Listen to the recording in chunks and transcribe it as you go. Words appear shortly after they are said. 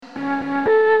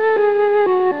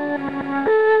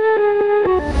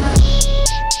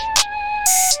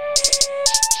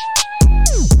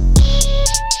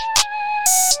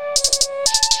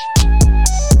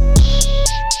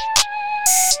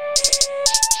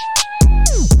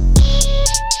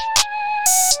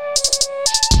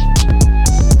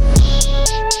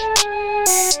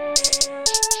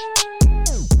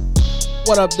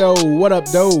What up, though? What up,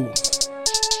 though?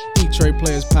 Detroit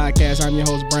Players Podcast. I'm your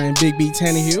host, Brian Big B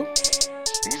Tannehill.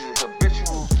 He's a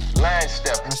habitual line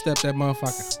stepper. I stepped that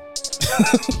motherfucker.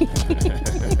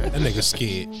 That nigga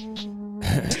scared.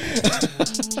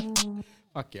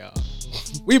 Fuck y'all.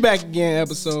 We back again,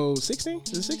 episode 16?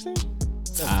 Is it 16?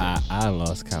 I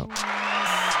lost count.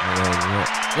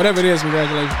 Whatever it is,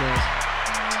 congratulations, guys.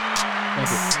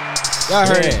 Fuck it. Y'all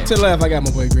heard it. To the left, I got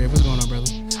my boy Greg. What's going on,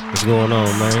 brother? What's going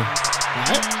on, man? All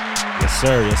right. Yes,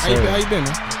 sir. Yes, sir. How you been,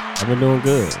 man? I've been doing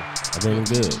good. I've been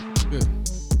good. Good.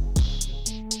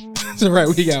 It's all right.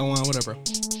 We got one. What up, bro?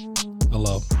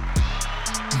 Hello.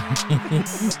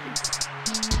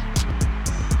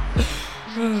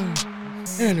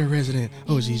 And the resident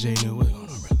OGJ New. What's going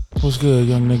on, bro? What's good,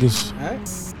 young niggas? All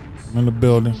right. I'm in the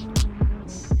building.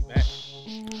 You back.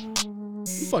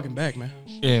 You fucking back, man.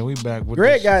 Yeah, we back with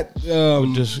Greg this, got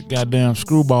with this goddamn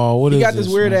screwball. What he is got this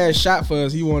weird man? ass shot for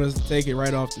us. He want us to take it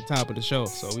right off the top of the show.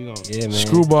 So we gonna Yeah, man.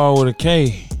 Screwball with a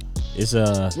K. It's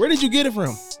Where did you get it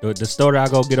from? the store that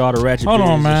I go get all the ratchet. Hold beers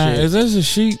on, and man. shit. Is this a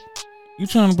sheep? You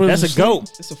trying to put That's this a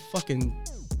goat. It's a fucking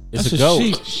It's That's a a goat.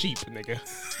 sheep. sheep, nigga.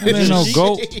 That ain't no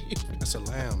goat. That's a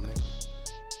lamb, nigga.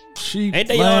 Sheep. Ain't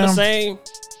they lamb. all the same?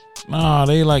 Nah,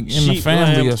 they like in the Sheep,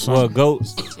 family lamb, or something. Well,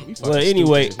 goats. Well,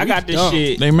 anyway, stupid. I got this dumb.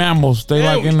 shit. They mammals. They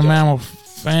Yeah, like we in the dumb. mammal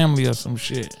family or some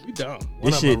shit. We dumb.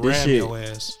 This shit. This shit.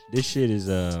 Ass. This shit is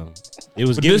It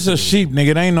was But given this to a me. sheep, nigga.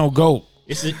 It ain't no goat.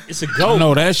 It's a I goat.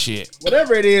 know that shit.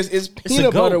 Whatever it is, it's a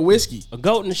peanut goat. butter whiskey. A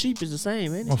goat and a sheep is the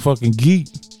same, ain't I'm it? a fucking geek.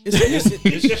 It's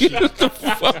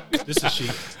This is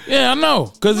sheep. Yeah, I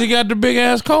know. Cause he got the big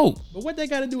ass coat. but what they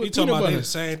got to do You with talking peanut about butter? the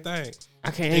same thing? I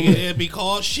Nigga, can't. it'd be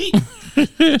called sheep.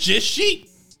 Just sheep.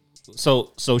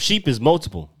 So sheep is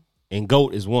multiple and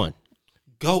goat is one.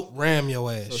 Goat ram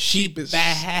your ass. Sheep is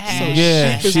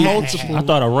Yeah, sheep is sheep. multiple. I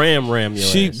thought a ram your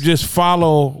Sheep ass. just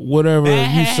follow whatever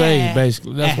you say,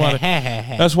 basically.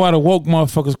 That's why the woke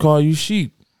motherfuckers call you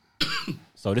sheep.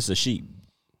 So this is a sheep.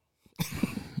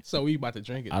 So we about to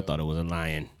drink it. I though. thought it was a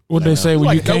lion. What they say when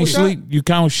Like you a double can't shot? sleep, you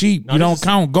count sheep. No, You this don't is-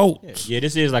 count goats. Yeah,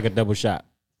 this is like a double shot.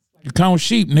 You count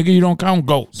sheep, nigga. You don't count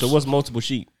goats. So what's multiple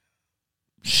sheep?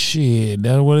 Shit,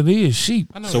 that's what it is. Sheep.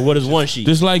 So what is one sheep?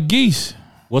 Just like geese.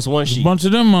 What's one A sheep? bunch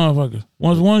of them motherfuckers.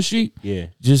 One's one sheep, Yeah.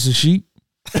 just a sheep.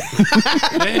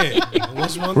 Man,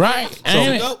 what's one? Right.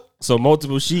 Ain't it? Goat. So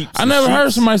multiple sheep. I never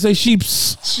heard somebody say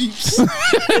sheeps. Sheeps. Get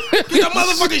the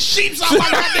motherfucking sheeps off my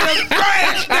goddamn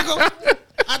grass, nigga.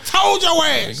 I told your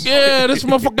ass. Yeah, this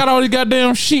motherfucker got all these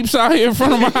goddamn sheeps out here in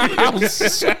front of my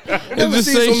house. It Never just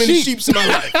seen say so many sheep. sheeps in my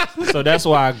life. So that's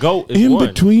why a goat is In one.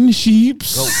 between the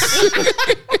sheeps.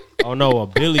 Oh no, a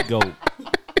billy goat.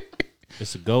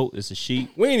 It's a goat. It's a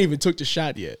sheep, We ain't even took the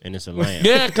shot yet. and it's a lamb.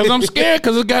 Yeah, because I'm scared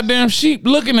because it's goddamn sheep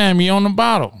looking at me on the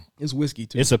bottle. It's whiskey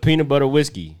too. It's a peanut butter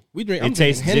whiskey. We drink. It I'm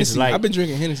tastes drinking just Hennessy. like- I've been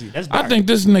drinking Hennessy. That's I dark. think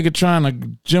this nigga trying to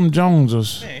Jim Jones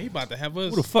us. Man, he about to have us.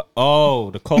 Who the fuck? Oh,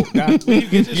 the Colt guy. You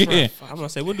get this Yeah. from? I'm gonna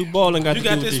say, what do balling got You to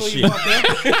got do with this this when you shit?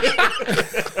 bought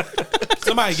that?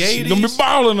 Somebody gave you Gonna be these?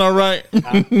 balling, all right.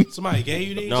 Somebody gave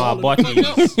you these? No, I bought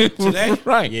these. Today?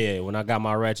 Right. Yeah, when I got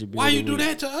my ratchet beer. Why you do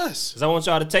that to us? Because I want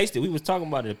y'all to taste it. We was talking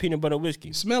about it, the peanut butter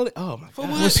whiskey. Smell it. Oh my For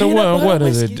god. what? So Peanut what butter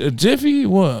is whiskey? it? A Jiffy?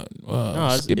 What?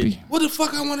 it's- Skippy? What the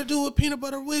fuck I want to do with peanut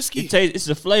butter whiskey? It's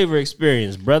a flavor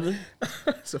experience, brother.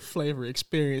 It's a flavor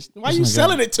experience. Why This you nigga-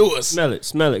 selling it to us? Smell it,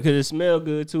 because it smells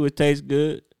good too. It tastes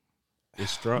good.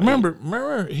 It's strong.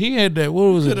 Remember, he had that. What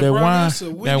was it? Could've That brought wine. us a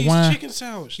That Wendy's wine. chicken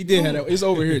sandwich. He did have that. It's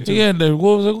over here too. He had that.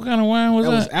 What was it? What kind of wine was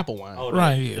that was that? apple wine. Oh,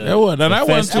 Right. the- Yeah. That wasn't that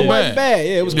too wasn't bad. bad.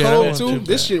 Yeah, it was Yeah, that cold wasn't too. too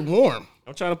This bad. shit warm.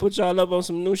 I'm trying to put y'all up on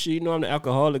some new shit. You know I'm the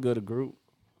alcoholic of the group.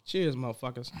 Cheers,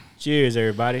 motherfuckers. Cheers,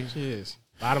 everybody. Cheers.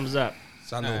 Bottoms up.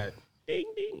 All right. Ding,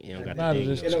 ding. You don't got Nah, the ding.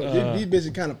 this- You know, these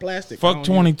bitches kind of plastic. I Fuck don't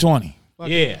 2020.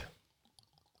 Yeah.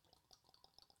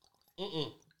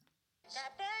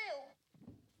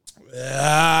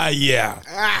 Yeah.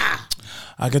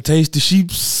 I could taste the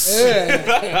sheeps.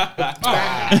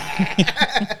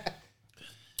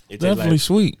 It tastes Definitely like,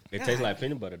 sweet. it tastes like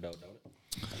peanut butter, though, don't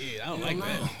it? Yeah, I don't like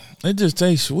that. It just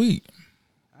tastes sweet.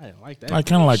 I didn't like that. Like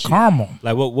kind of like caramel.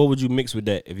 Like, what would you mix with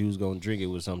that if you was going to drink it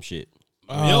with some shit?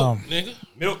 Milk, nigga.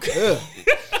 Milk.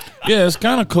 Yeah, it's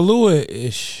kind of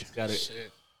Kahlua-ish. Got it.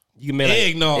 You can make like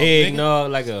Eggnog,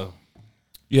 eggnog, like a...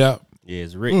 Yeah. Yeah,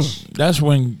 it's rich. That's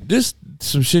when this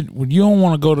some shit. When you don't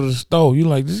want to go to the store, you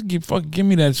like just give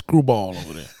me that screwball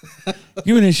over there.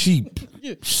 Give me that sheep.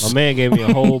 My man gave me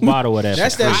a whole bottle of that.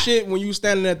 That's that shit when you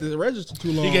standing at the register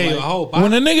too long. He gave you a like, whole bottle.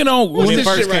 When a nigga don't when when it the-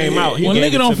 first came out, he when gave nigga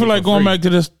it to don't me feel like for going free. back to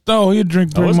the store, he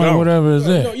drink 3 it's months, gone. whatever is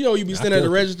that. you know, you be standing at the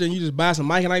register and you just buy some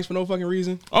Mike and Ice for no fucking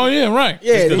reason. Oh yeah, right.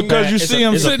 Yeah, because you see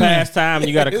him it's sitting a there. pastime.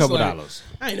 You got a It's couple like- dollars.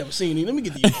 I ain't never seen these. Let me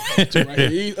get these two right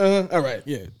here. All right,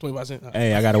 yeah, 25 cents.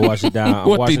 Hey, I gotta wash it down. I'm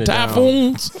What washing the it down.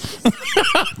 typhoons?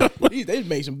 They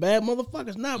made some bad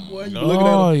motherfuckers now, boy. You be looking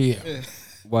Oh at yeah.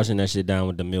 Washing that shit down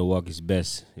with the Milwaukee's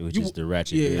best. It was just the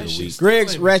ratchet beer of the week.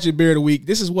 Greg's Ratchet Beer of the Week.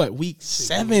 This is what, week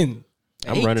 7?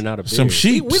 I'm running out of beer. Some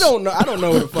sheep. We don't know. I don't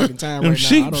know the fucking time Them right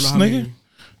now. I don't know sheeps, how many. nigga.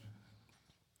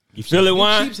 You feel it,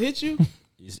 wine? Sheeps hit you?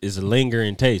 It's a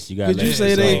lingering taste. You got. Could you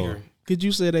say they? Could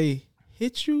you say they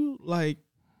hit you like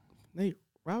Nate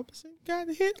Robinson got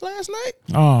hit last night?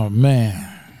 Oh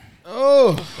man.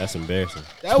 Oh, That's embarrassing.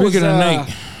 that was Speaking of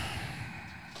Nate.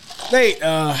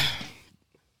 Nate.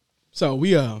 So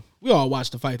we all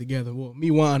watched the fight together. Well,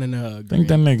 me, Juan, and I think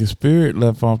that nigga spirit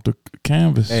left off the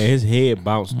canvas. Hey, his head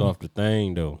bounced off the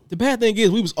thing though. The bad thing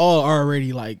is we was all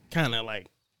already like kind of like,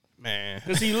 man.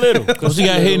 Cause he little. Cause he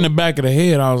got hit in the back of the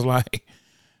head. I was like,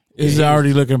 it's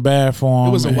already looking bad for him.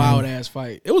 It was a man. wild ass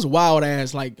fight. It was a wild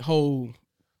ass like whole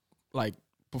like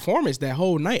performance that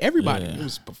whole night. Everybody Yeah. it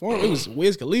was performing. It was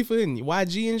Wiz Khalifa and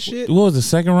YG and shit. What was the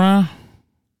second round?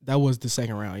 That was the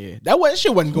second round. Yeah, that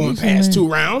shit wasn't going past 2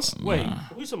 rounds. Wait,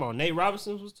 we talking about Nate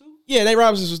Robinson was 2? Yeah, Nate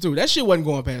Robinson was 2. That shit wasn't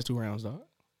going past 2 rounds, dog.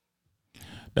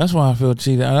 That's why I feel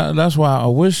cheated. That's why I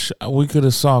wish we could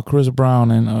have saw Chris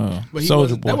Brown and But he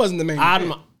Soldier wasn't, Boy. that wasn't the main I'm-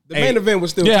 event. The hey. main event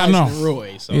was still Yeah, I Tyson know. and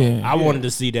Roy. So Yeah. I wanted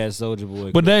to see that Soldier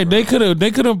Boy. But they could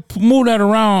have moved that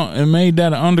around and made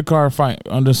that an undercard fight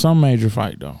under some major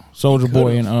fight though. Soldier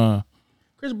Boy and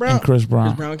Chris Brown. Chris Brown.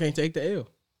 Chris Brown can't take the L.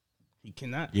 He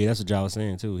cannot. Yeah, that's what y'all was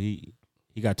saying too. He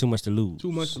got too much to lose.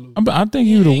 Too much to lose. I think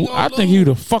he would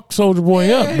have fucked Soldier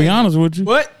Boy up. To be honest with you,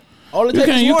 But all it you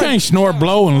takes is can't one. snort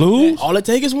blow and lose. All it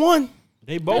takes is one.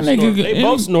 They both That nigga snort. could- They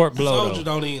both snort blow. Soldier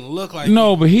Though. don't even look like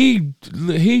No, but he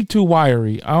too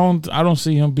wiry. I don't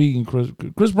see him beating Chris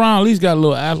Brown. At least got a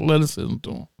little athleticism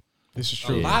to him. This is a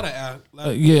true. lot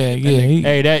of Yeah. He,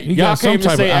 Hey, that he y'all got some can't even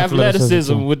type say of athleticism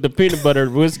athleticism with the peanut butter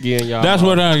whiskey in y'all. That's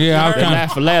what I kind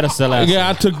athleticism.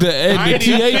 I took the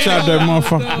TH out that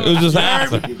motherfucker. It was just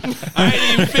after. I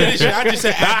ain't even finished it. I just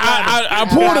said I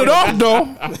pulled it off though.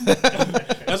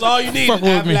 that's all you need. Fuck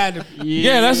with me.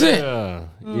 Yeah, that's it.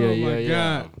 Yeah,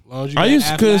 God. I used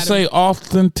to could say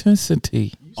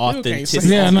authenticity.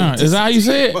 Authenticity. Yeah, no. Is that how you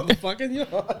say it? Motherfucking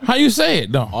yo. How you say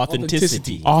it though?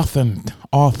 Authenticity. Authenticity.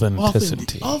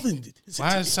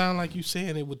 Why does it sound like you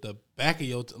saying it with the back of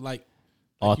your like?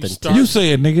 Authenticity. You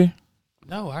say it, nigga.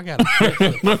 No, I got.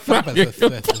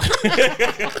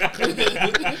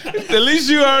 At least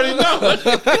you already know.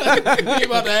 You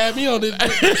about to have me on this?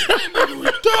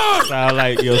 Sound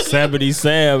like Yosemite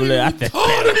Sam.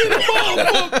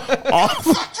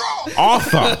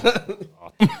 Author.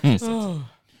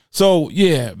 So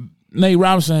yeah, Nate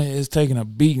Robinson is taking a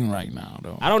beating right now,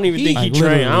 though. I don't even think he Like,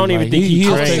 trained. I don't literally, even like, think he he is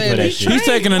trained taking- for that he shit. He's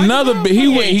taking another.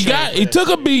 He took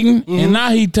a beating, and now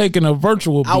he taking a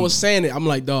virtual. Beating. I was saying it. I'm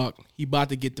like, dog, he about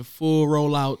to get the full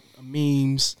rollout of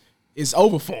memes. It's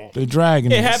over for him. the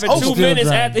dragon. It happened is 2 still minutes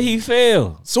dragging. after he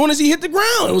fell. As soon as he hit the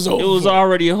ground, it was over. It was for him.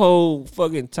 already a whole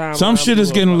fucking time. Some shit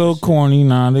is getting a little corny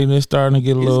now. They're starting to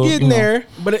get a little. It's getting you know. there,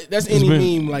 but that's any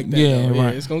been- meme like that. yeah, though.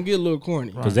 right. It's gonna get a little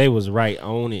corny. because they was right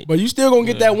on it. But you still gonna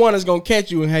get that one that's gonna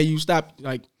catch you and have you stop,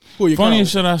 like pull your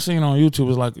Funniest car. shit I seen on YouTube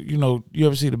is like, you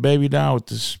ever see the baby doll with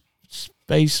the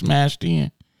face smashed in?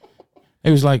 It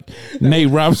was like Nate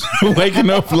Robinson waking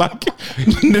up like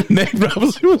Nate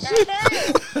Robinson was.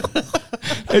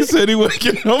 They said he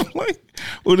waking up like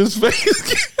with his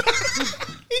face.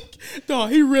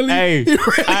 Dog, he really. Hey, he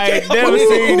really I ain't got never one.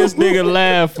 seen this nigga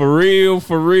laugh for real.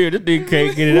 This nigga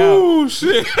can't get it out. Oh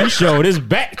shit! He showed his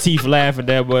back teeth laughing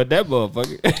that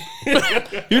motherfucker.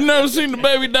 You never seen the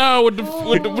baby doll with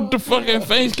the fucking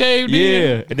face caved in?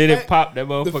 Yeah, and then it popped that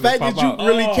motherfucker. The fact pop that you out.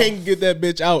 really can't get that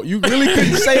bitch out, you really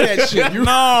couldn't say that shit. You,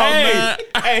 No, Hey, man.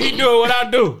 hey, he doing what I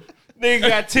do. Nigga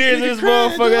got tears in his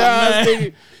motherfucking eyes.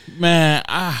 Nigga. Man,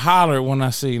 I hollered when I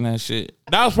seen that shit.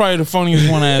 That was probably the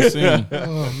funniest one I had seen.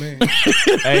 oh man,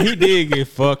 Hey, he did get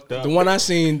fucked up. the one I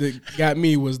seen that got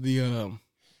me was the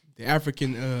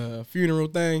African funeral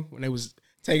thing when they was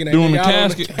taking that Doing the nigga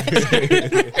out on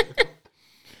casket.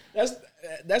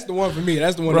 That's the one for me.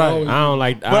 That's the one. Right. I always, I don't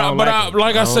like.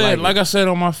 Like I said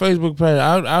on my Facebook page,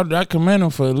 I commend him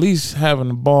for at least having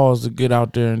the balls to get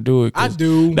out there and do it. 'cause I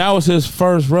do. That was his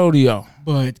first rodeo.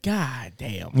 But god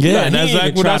damn. Yeah, He that's didn't even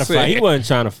exactly what try I to said. fight. He wasn't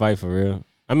trying to fight for real.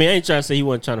 I mean, I ain't trying to say he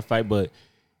wasn't trying to fight, but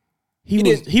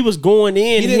he was going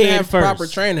in He didn't head have first. proper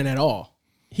training at all.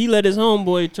 He let his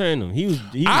homeboy train him. He was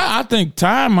I think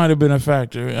time might have been a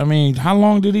factor. I mean, how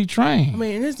long did he train? I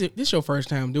mean, this your first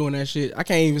time doing that shit. I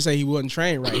can't even say he wasn't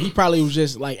trained right. He probably was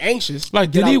just like anxious.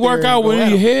 Like, to get did he out work there out and with go at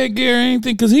any him. headgear or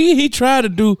anything? Because he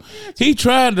tried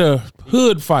to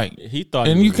hood fight. he thought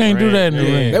And he you was can't do grand. that in the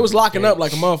Yeah. ring. They was locking up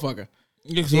like a motherfucker.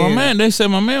 Because Yeah. they said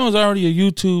my man was already a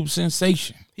YouTube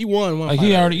sensation. He won one Like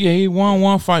fight. he won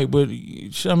one fight, but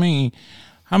I mean,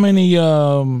 how many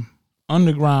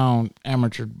underground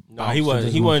amateur? No, he wasn't.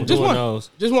 boxers He wasn't this doing one. those.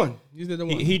 Just one. You did the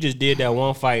one. He just did that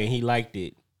one fight and he liked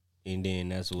it, and then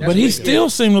that's what. But he still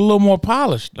seemed a little more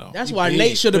polished though. That's why did.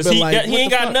 Nate should have 'Cause been he like, got- he what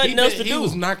ain't the got fuck? nothing else to He do.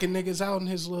 was knocking niggas out in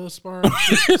his little sparring.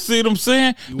 See what I'm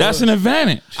saying? That's an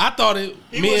advantage. I thought it.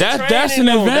 Me, That's an That's what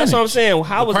advantage. I'm saying.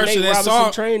 How was Nate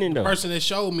Robinson training the though? person that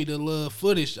showed me the little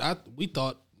footage, we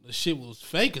thought the shit was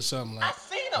fake or something. Like,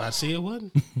 I see it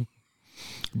wasn't.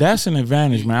 That's an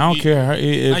advantage, man. I don't care.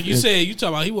 Like you said, you talking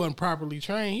about he wasn't properly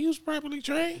trained. He was properly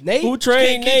trained. Nate? Who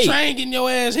trained Can't Nate? get trained getting your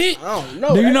ass hit. I don't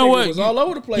know. Do you That know nigga what? was all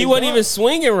over the place. He wasn't dog. even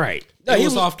swinging right. No, he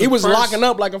was was off the he was first- locking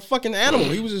up like a fucking animal.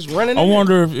 He was just running. I in there.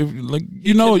 wonder if like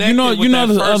you know connected with that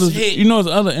there's first other hit. there's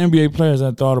other NBA players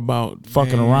that thought about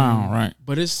fucking around, right?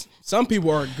 But it's some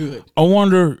people are good. I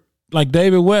wonder, like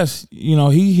David West, he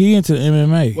into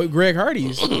MMA. What Greg Hardy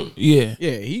is. Yeah,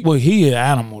 Yeah, well, he an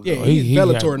animal. Though. Yeah, he's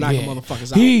Bellator knocking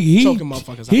motherfuckers out, choking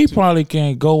motherfuckers out, He too. probably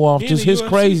can go off He just in the his UFC?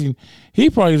 crazy. He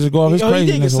probably just go off his he did get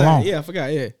craziness signed. alone. Yeah, I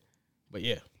forgot. Yeah, but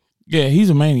yeah, Yeah, he's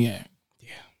a maniac.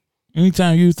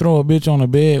 Anytime you throw a bitch on a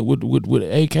bed with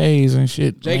AKs and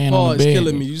shit, Jake laying Paul on is the bed.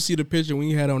 killing me. You see the picture when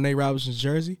you had on Nate Robinson's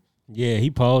jersey? Yeah, he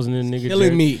pausing in nigga. Killing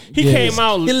jersey. me. He Yeah. came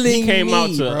out. He Killing came out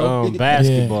me, to bro.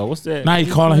 basketball. What's that? Now he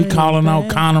calling out Conor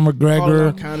Calling McGregor.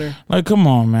 out Conor. Like, come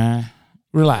on, man,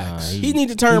 relax. He need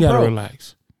to You turn gotta pro.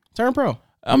 relax. Turn pro.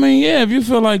 I mean, yeah, if you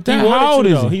feel like He that, wanted how old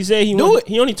to, is though. he? He said he Do want- it.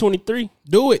 He only 23.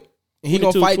 Do it. And he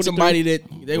gonna 22, fight 23. somebody that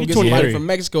they gonna He get somebody 23. from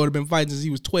Mexico that been fighting since he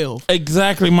was 12.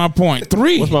 Exactly my point.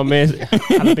 3. What's my man?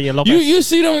 Jalapeno Lopez. You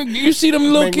see them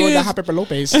little Man, going to kids, Pepe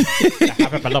Lopez.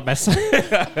 Jalapeno Lopez.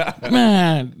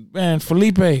 man,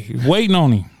 Felipe waiting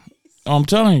on him. I'm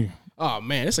telling you, Oh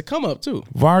man, it's a come up too.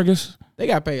 Vargas. They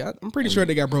got paid. I'm pretty sure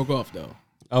they got broke off though.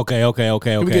 Okay.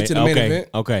 we get to the main event?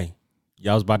 Okay.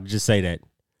 Y'all was about to just say that.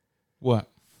 What?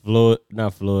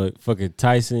 Not Floyd. Fucking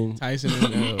Tyson Tyson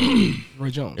and Roy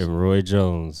Jones. and Roy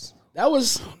Jones. That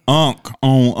was Unk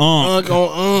on Unk.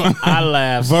 on I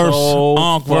laughed Versus so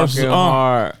Unc versus fucking Unc.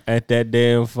 hard at that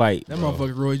damn fight. that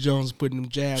motherfucker Roy Jones putting them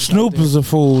jabs. Snoop out there. is a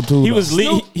fool too. He though. was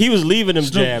he was leaving them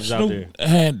jabs out Snoop there.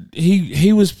 had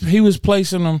he was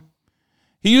placing them.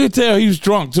 You could tell he was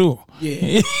drunk too.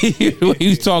 Yeah. he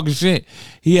was talking shit.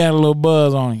 He had a little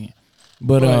buzz on him.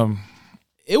 But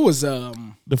It was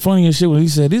the funniest shit was he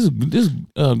said, "This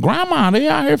grandma, they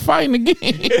out here fighting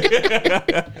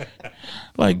again."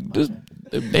 Like this,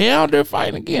 they out there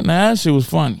fighting again. Now that shit was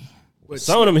funny.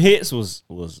 Some of them hits was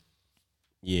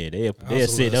yeah, they'll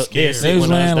sit They was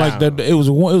laying like that. It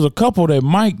was a couple that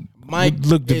Mike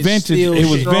looked is vintage. still It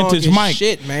was strong vintage as Mike.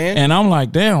 shit, man. And I'm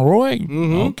like, damn, Roy.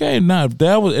 Okay, now if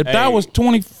that was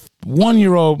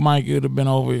 21-year-old Mike, it would have been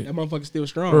over That motherfucker still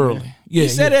strong. early. Man. Yeah, He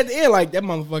said at the end like that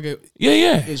motherfucker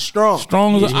yeah. is strong.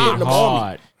 Strong as He's a putting them on me.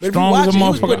 hard. But if Strong you as watch a it, he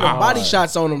was motherfucker. putting the body Hard.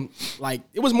 shots on him. Like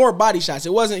it was more body shots.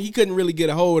 It wasn't. He couldn't really get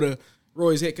a hold of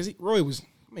Roy's head because Roy was.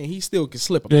 I mean, he still could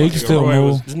slip. A Yeah, he punch. could still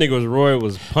move. This nigga Roy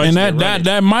was punching. And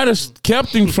that might have kept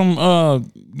him from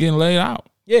getting laid out.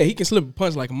 Yeah, he can slip a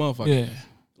punch like a motherfucker. Yeah.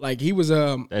 Like he was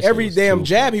shit every was damn too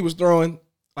jab he was throwing.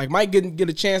 Like Mike didn't get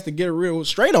a chance to get a real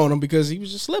straight on him because he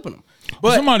was just slipping him.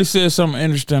 But Somebody said something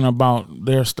interesting about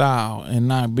their style and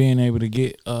not being able to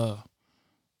get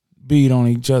beat on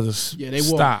each other's yeah, they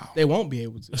style. won't. They won't be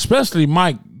able to. Especially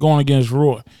Mike going against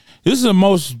Roy. This is the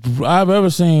most I've ever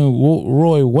seen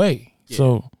Roy weigh.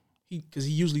 So, Because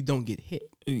he usually don't get hit.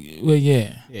 well,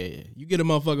 yeah. Yeah. You get a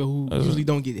motherfucker who usually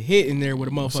don't get hit in there with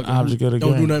a motherfucker object who of the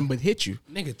don't do game. nothing but hit you.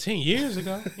 Nigga, 10 years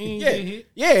ago, he ain't Yeah, get hit.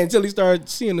 yeah. Until he started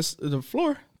seeing the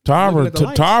floor. Tarver Looking at the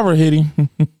lights. Tarver hit him.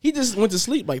 He just went to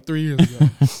sleep like 3 years ago.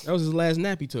 That was his last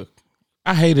nap he took.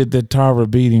 I hated that Tarver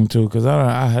beat him too because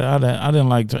I didn't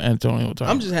like Antonio Tarver.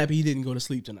 I'm just happy he didn't go to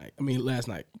sleep tonight. I mean, last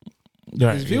night.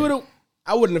 Right, If he would've-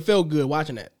 I wouldn't have felt good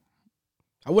watching that.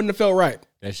 I wouldn't have felt right.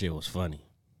 That shit was funny.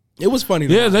 It was funny.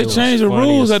 to yeah, watch. they It was changed the funny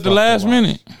rules as at the fuck to last watch.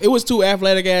 minute. It was two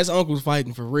athletic ass uncles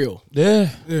fighting for real. Yeah.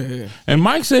 Yeah. And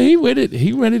Mike said he with it.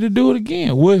 He ready to do it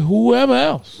again with whoever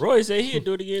else. Roy said he'd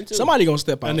do it again too. Somebody gonna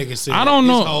step out. That nigga said I don't his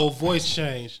know. whole voice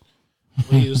changed.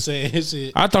 When he was saying his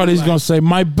shit. I thought he was gonna say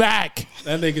my back.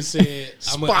 That nigga said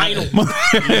Spinal.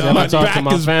 My talk to back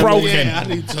my is family. broken. Yeah, I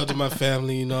need to talk to my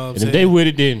family, you know what I'm And saying? if they with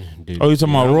it, then Oh, you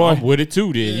talking about Roy? I'm with it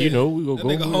too. Then you know we gonna That go.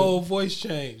 nigga with whole voice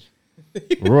changed.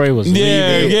 it. Roy was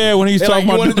Yeah, leaving. yeah. When he's They talking like, you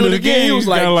about wanna doing do it it again? again, He he was was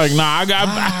like, like,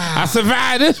 nah, I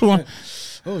survived this one.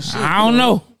 Oh shit! I don't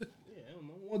know. I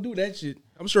won't do that shit.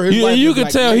 I'm sure his Yeah, wife you was could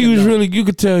like, tell he nigga, was no. really. You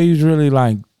could tell he was really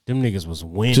like Them niggas was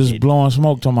winning. just blowing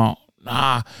smoke. Talking about,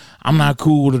 nah, I'm not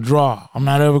cool with a draw. I'm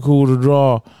not ever cool with a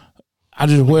draw. I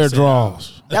just wear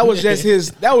draws. That was just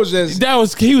his. That was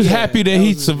just. He was happy that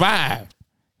he survived.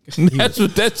 That's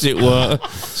what that shit was.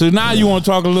 So now you want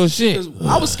to talk a little shit.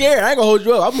 I was scared. I ain't gonna hold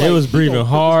you up. I'm They like, was he breathing gonna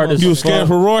hard put as You this was scared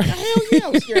for Roy? motherfucker- Hell yeah, I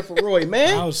was scared for Roy, I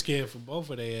man. was scared for both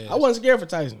of their ass. I wasn't scared for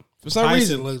Tyson for some Tyson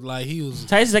reason. looked like he was.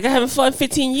 Tyson's like, I haven't fought in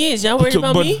 15 years. Y'all worried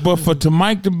about me? But for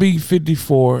Mike to be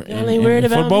 54, Y'all ain't worried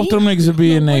for about both me? them niggas to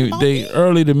be in they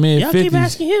early to mid Y'all keep 50s,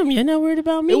 asking him. You're not worried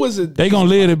about me? It was a. they gonna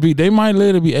live to be. They might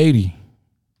live to be 80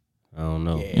 I don't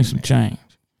know. and some change.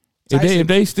 Tyson- If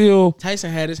they still, Tyson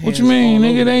had his hands. what you mean, all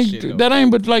over nigga? that shit, though. That ain't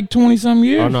but like 20 some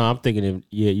years. Oh no, I'm thinking.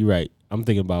 Yeah, you're right. I'm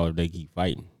thinking about if they keep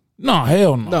fighting. No,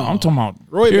 hell no. No. I'm talking about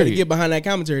Roy better period. get behind that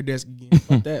commentary desk again.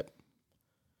 Fuck that.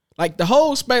 Like the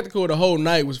whole spectacle, the whole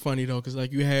night was funny though, because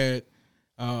like you had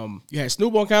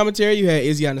Snoop on commentary, you had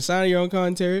Izzy Adesanya on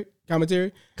commentary.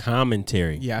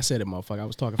 Commentary. Yeah, I said it, motherfucker. I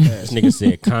was talking fast. This nigga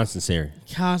said concentrary.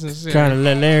 Constant. Kind of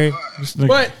Larry. This nigga-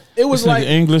 But it was this nigga like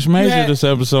English major had- this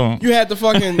episode. you had the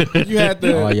fucking you had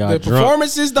Oh, y'all the drunk.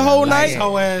 performances the whole night.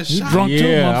 Whole ass You shot. drunk too,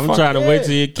 Yeah, I'm motherfucker. trying to wait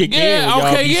till you kick in. Yeah, Y'all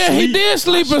okay, be yeah, he sleep. did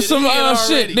sleep in some shit in shit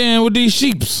already. then with these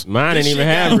sheeps. Mine didn't even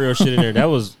have real shit in there. That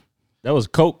was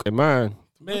Coke in mine.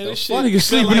 Man, this Why shit. nigga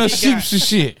sleeping in sheeps and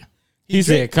shit? He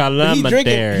said He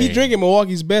calamitary. drinking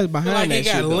Milwaukee's best Feel behind like that it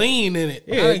got shit. though. lean in it.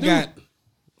 Yeah, I it do. got.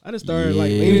 I just started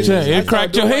like Yeah. leaning. It I started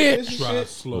cracked your doing like head. this and Try shit.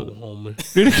 slow,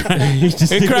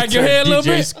 homie. It cracked your head a little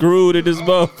DJ bit. Screwed in this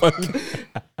motherfucker.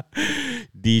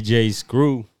 DJ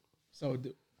Screw. So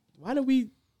why do we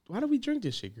drink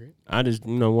this shit, Greg? I just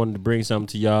wanted to bring something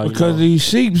to y'all. Because these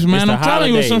sheeps, man. the I'm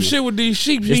telling you some holidays. shit with these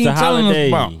sheeps it's he the ain't telling us holiday.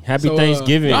 about. Happy So,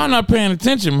 Thanksgiving. Y'all not paying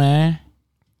attention, man.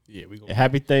 Yeah, we gonna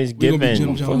Happy we gonna be Thanksgiving.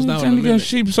 Jim Jones down in a Trying to get minute.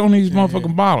 sheeps on these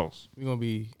motherfucking bottles. We gonna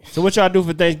be. So what y'all do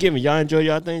for Thanksgiving? Y'all enjoy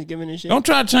y'all Thanksgiving and shit? Don't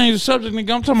try to change the subject,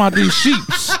 nigga. I'm talking about these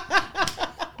sheeps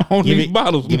on give these it,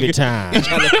 bottles. Give nigga. it time.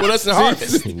 Put us in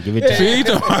harvest. Give it time. See, he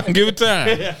talking about give it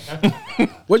time.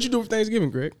 What you do for Thanksgiving,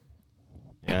 Greg?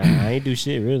 I ain't do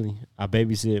shit really. I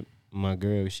babysit my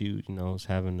girl. She was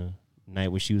having a night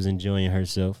where she was enjoying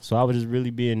herself. So I was just really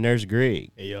being Nurse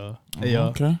Greg. Hey y'all. Hey y'all.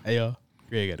 Okay. Hey y'all.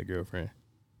 Greg got a girlfriend.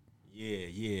 Yeah.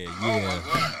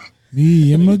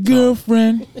 Me and my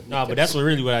girlfriend. No, but that's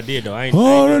really what I did though. I ain't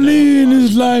All I do need in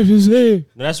this life is hey.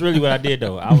 No, that's really what I did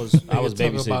though. I was Talking about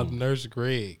babysitting Nurse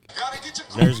Greg.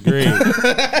 Nurse Greg.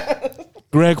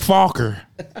 Greg Falker.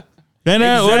 What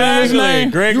is his name?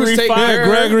 Gregory taking Fokker. care of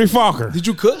Gregory Falker. Did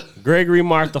you cook? Gregory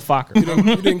Martha Fokker.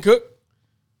 You didn't cook?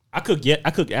 I cooked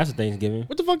after Thanksgiving.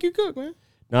 What the fuck you cook, man?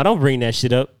 No, don't bring that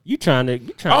shit up. You trying to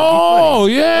Oh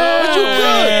be yeah. What you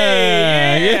cook?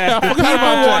 Yeah. I forgot People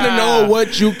about want to that. know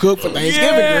what you cook for funny.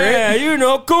 Thanksgiving, Greg.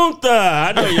 Yeah, Kunta.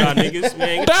 I know y'all niggas,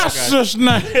 man. Get the That's fuck out. just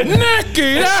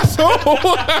Nicky. That's all.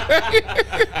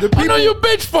 I know you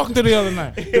bitch fucked her the other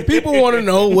night. The people want to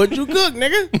know what you cook,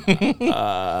 nigga.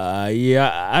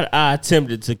 Yeah, I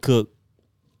attempted to cook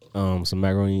some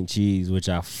macaroni and cheese, which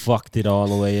I fucked it all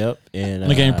the way up. And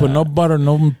Nigga ain't put no butter,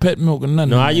 no pet milk, or nothing.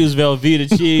 No, I use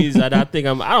Velveeta cheese. I think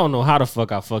I don't know how the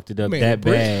fuck I fucked it up Man, that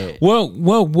Brick. bad.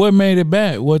 What made it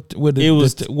bad? What was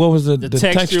The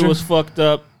texture was fucked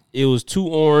up. It was too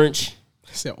orange.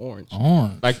 I said orange.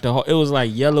 orange. Like it was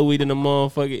like yellowy than the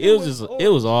motherfucker. It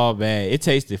was all bad. It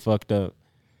tasted fucked up.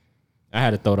 I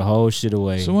had to throw the whole shit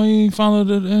away. So when you follow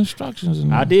the instructions,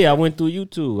 and I did. I went through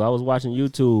YouTube. I was watching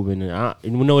YouTube, and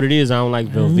you know what it is. I don't like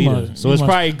Velveeta, so it's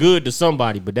probably good to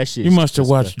somebody. But that shit. You must have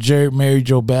watched Jared Mary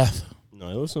Jo Beth. No,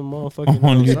 it was some motherfucking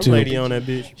On some YouTube. lady on that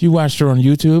bitch. You watched her on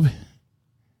YouTube.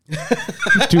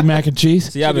 Do mac and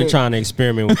cheese. See, I've been trying to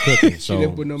experiment with cooking. So,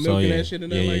 didn't put no milk in yeah, that shit in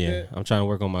there yeah, like yeah. that? I'm trying to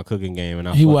work on my cooking game, and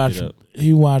I He fucked watched. it up.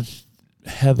 He watched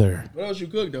Heather. What else you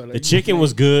cook though? Like, The chicken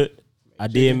was good. I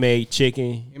did make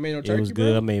chicken. You made no It turkey, was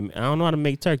good. bro? I don't know how to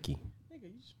make turkey. Nigga,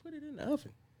 you just put it in the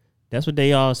oven. That's what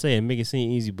they all say. Make it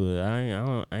seem easy, but I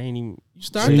ain't even. You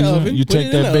start See, the oven. you put take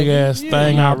it in that the big oven. ass Yeah.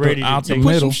 thing I'm out not ready the, to out the take- Put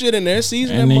middle, some shit in there,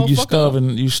 season and that then you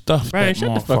motherfucker. you stuff Brian, that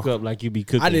shut the fuck motherfucker. up like you be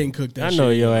cooking. I didn't cook that I shit. know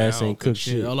your I ass don't ain't cook cook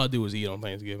shit. All I do is eat on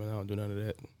Thanksgiving. I don't do none of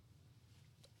that.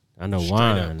 I know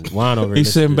wine. Wine over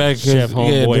He's sitting back. Chef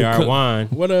homeboy they our cook- wine.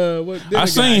 What dinner I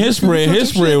seen guy? his spread. His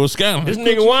spread was scandalous. This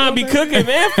nigga wine be cooking,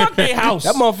 man. Fuck they house.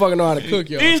 That motherfucker know how to cook,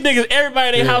 yo. These niggas,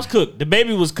 everybody in their house cooked. The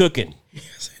baby was cooking.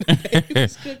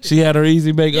 She had her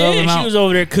easy bake oven Yeah, she out. was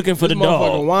over there cooking for This the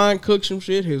motherfucker dog. wine cooked some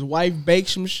shit. His wife baked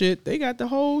some shit. They got the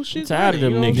whole shit. I'm tired of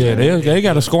them ready, you know niggas. what I'm Yeah, they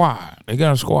got a squad. They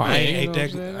got a squad. I ain't You ate know that. what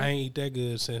I'm saying? I ain't eat that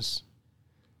good since.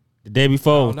 The day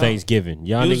before know. Thanksgiving.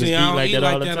 Y'all niggas Usually eat I don't like eat that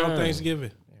like all the that time. on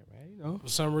Thanksgiving. You know? For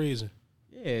some reason.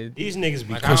 Yeah, These niggas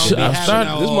be Like, cooking. I don't be I having started-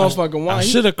 no, this motherfucking wine. I he-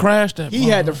 should have crashed that. He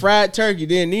had the fried turkey.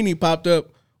 Then Nene popped up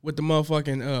with the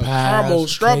motherfucking caramel,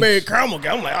 Pies, strawberry cakes. caramel.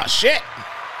 I'm like, oh shit.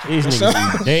 These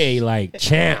niggas, they ate like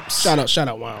champs. Shout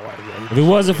out, Wine White. If it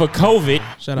wasn't for COVID,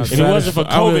 Shout out. If it wasn't for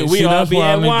COVID, we all be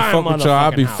at wine, Fuck with y'all.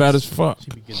 I'd be motherfucking fat house. as fuck.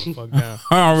 Be getting the fuck down.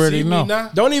 I already See me know.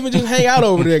 now? Don't even just hang out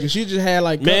over there because she just had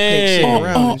like cupcakes Man. sitting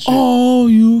around and shit. Oh,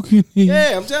 you can eat.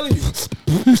 Yeah, I'm telling you.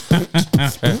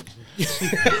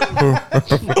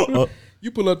 You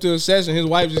pull up to a session, his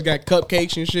wife just got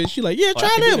cupcakes and shit. She like, yeah, try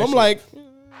can do them. that I'm shit. like,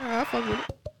 I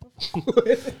fuck with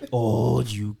it. all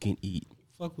you can eat.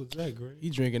 Fuck was that, Greg?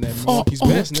 He drinking that monkey's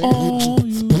best, nigga. Oh,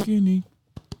 you can eat.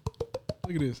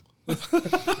 Look at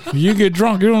this. You get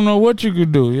drunk, you don't know what you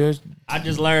could do. Yes. I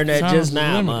just learned that Sounds just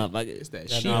now, limited. motherfucker. It's that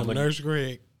shit. Nah, Nurse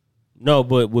Greg. No,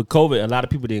 but with COVID, a lot of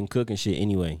people didn't cook and shit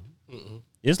anyway.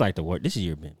 It's like the work. This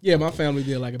year been. Yeah, my family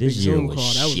did like a This big year Zoom was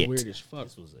call. That was shit. weird as fuck.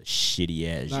 This was a shitty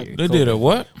ass Like, year. They did a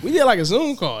what? We did like a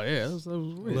Zoom call. Yeah, that was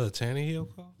weird. Little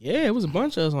Tannehill call. Yeah, it was a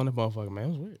bunch of us on the motherfucker, man. It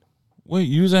was weird. Wait,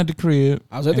 you was at the crib.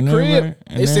 I was at the and crib. everybody-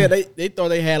 and They then- said they thought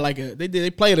they had like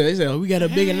they played it. They said, oh, we got a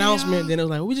big announcement. Then it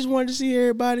was like, we just wanted to see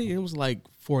everybody. It was like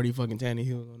 40 fucking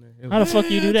Tannehills on there. It was How the like,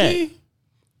 fuck you do that?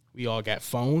 we all got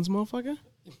phones, motherfucker.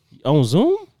 On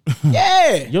Zoom?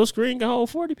 Yeah, Your screen can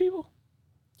hold 40 people?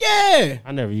 yeah.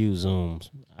 I never use Zooms.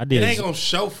 I It did. ain't gonna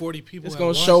show 40 people. It's at gonna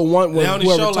once. show one They when only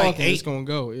whoever show talking. like It's 8. gonna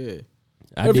go. Yeah.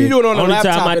 I if you do it on a Only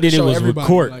laptop, time I it'll did it show was with everybody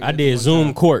court. like I at did one Zoom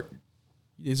time. court.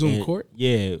 You did Zoom And- court.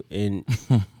 Yeah, and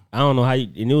I don't know how you,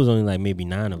 and it was only like maybe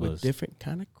 9 of You a us. different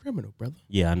kind of criminal, brother.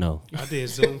 Yeah, I know. I did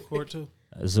Zoom court too.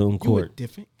 Zoom You a court.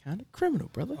 different kind of criminal,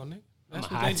 brother. Oh, nigga. That's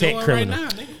I'm a what they high-tech doing criminal.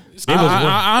 right now, nigga. It's It was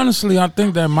I honestly, I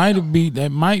think that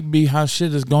might be how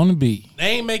shit is gonna be. They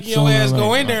ain't making Sooner your ass or go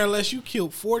later. in there unless you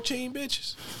killed 14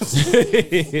 bitches.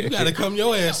 You gotta come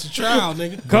your ass to trial,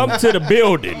 nigga. Come to the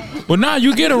building. But now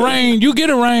you get arraigned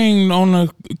on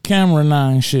the camera now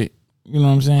and shit. You know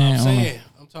what I'm saying? I'm saying,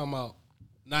 I'm talking about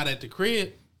not at the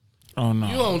crib. Oh no,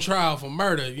 You on trial for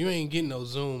murder. You ain't getting no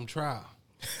Zoom trial.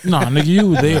 no, nigga, you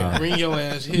was there. Bring your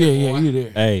ass here, Yeah, boy. you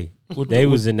there. Hey, they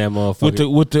was in that motherfucker. With the You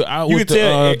with can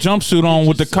the tell- jumpsuit on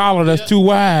with the collar that's too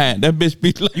wide. That bitch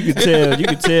be like you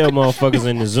could tell motherfuckers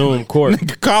in the Zoom court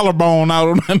collarbone out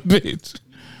on that bitch.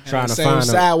 trying to Same find a,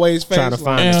 sideways face. trying to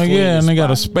find Hell a yeah, and they got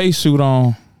a spot. spacesuit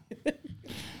on.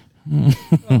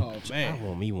 Oh I man,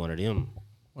 want me one of them.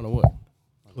 wonder what?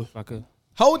 Motherfucker.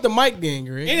 Hold the mic, then,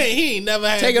 Greg. He ain't never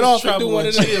had Take it this off and trouble do one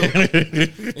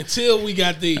of until we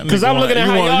got these. Cause I'm looking at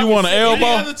how y'all you want an Any elbow?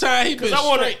 other time he been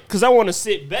straight. Cause I want to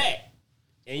sit back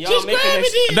and y'all Just making grab that.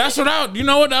 it in. That's what you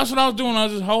know what? That's what I was doing. I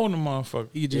was just holding the motherfucker.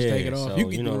 You could just Yeah, take it off. so, you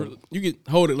could you know. you could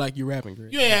hold it like you rapping,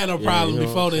 Greg. You ain't had no problem you know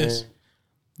before what I'm this. saying?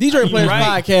 DJ Players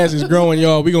right. podcast is growing,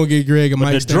 y'all. We gonna get Greg a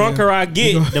mic The stand. drunker I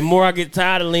get, the more I get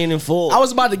tired of leaning forward. I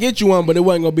was about to get you one, but it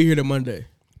wasn't gonna be here till Monday.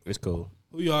 It's cool.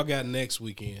 Who y'all got next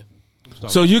weekend?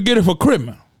 So you get it for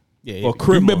criminal. Yeah, Or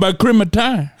You bet by criminal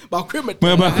time. about criminal.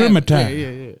 Well, about criminal time.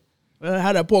 Yeah.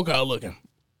 How that pork out looking?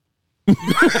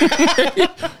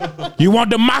 You want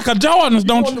the Michael Jordans,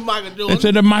 don't want you? the Michael They Jordan?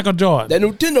 said the Michael Jordan. That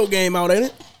Nintendo game out, ain't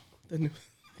it? That new-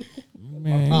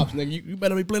 Man, Pops, nigga, you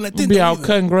better be playing that you be out Nintendo.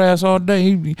 cutting grass all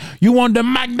day. You want the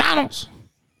McDonald's?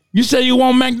 You say you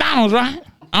want McDonald's, right?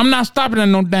 I'm not stopping at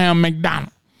no damn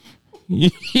McDonald's.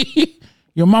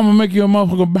 Your mama make you a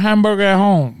motherfucking hamburger at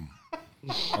home.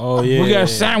 Oh yeah. We got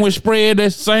sandwich spread.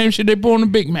 That's the same shit they put on the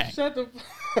Big Mac. Is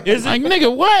it Like,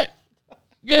 nigga, what?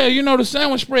 Yeah, you know the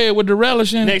sandwich spread with the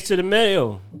relish in it. next to the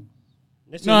mayo?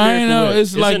 Next to No, the I ain't Miracle know. Whip.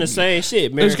 It's like- in the same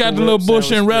shit. It's got the little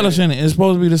bullshit and relish in it. It's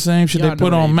supposed to be the same shit Y'all they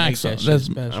put know on they Mac make that sauce. shit That's,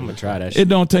 special. I'm gonna try that shit. it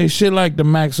don't taste shit like the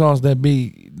Mac sauce that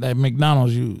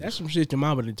McDonald's use. That's some shit your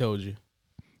mama done told you.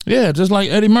 Yeah, just like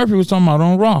Eddie Murphy was talking about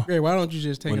on Raw. Greg, why don't you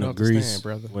just take When it the off the grease, stand,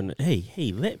 brother?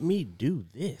 hey, let me do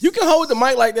this. You can hold the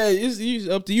mic like that. It's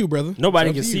up to you, brother.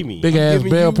 Nobody It's can up to see you. me. Big ass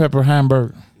giving bell you- pepper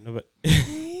hamburger. Nobody-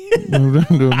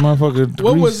 the motherfucker.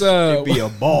 What was be a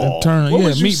ball. turn? what Yeah,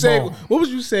 was you meatball. what was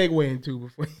you segueing to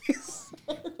before?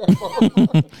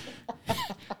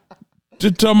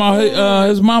 Just talking about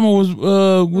his mama was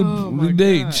my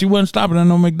God. she wasn't stopping at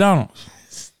no McDonald's.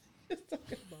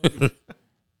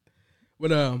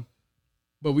 But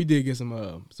But we did get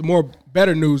some more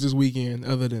better news this weekend,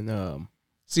 other than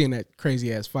seeing that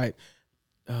crazy ass fight.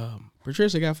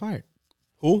 Patricia got fired.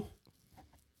 Who?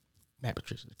 Matt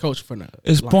Patricia, coach for the.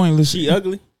 It's Lions. pointless. She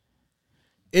ugly.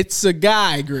 It's a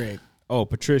guy, Greg. Oh,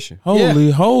 Patricia.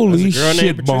 Holy There's a girl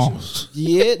shit named balls.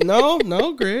 Yeah,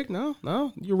 no, Greg, no,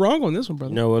 you're wrong on this one,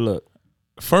 brother. You know what? Look.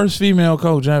 First female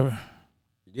coach ever.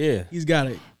 Yeah. He's got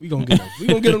it. We gonna get him. We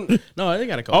gonna get him. No, they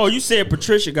got to coach. Oh, you said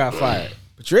Patricia got fired.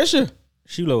 Patricia,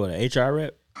 She low with an HR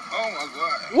rep.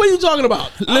 what are you talking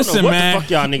about? Listen, what the man. fuck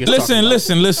y'all niggas listen,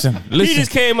 talking listen. He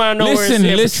just came out of nowhere Listen,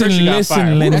 and said Patricia got fired. Who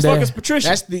the Linda. fuck is Patricia?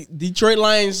 That's the Detroit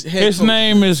Lions head His coach.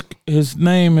 name is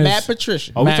Matt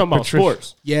Patricia. Oh, we Matt talking about Patricia.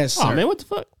 sports. Yes, sir. Oh man, what the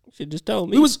fuck? You should just tell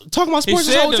me. We was talking about sports He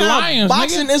this said whole the time. Lions,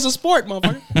 Boxing nigga. is a sport,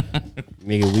 motherfucker.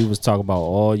 Nigga, we was talking about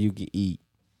all you can eat.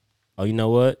 Oh, you know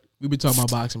what? We been talking about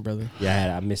boxing, brother.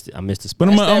 Yeah, I missed it. I missed the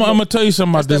But spot. I'm gonna tell you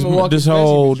something about that's that Milwaukee this Bucks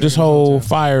whole you've been this drinking whole all the time.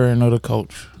 firing of the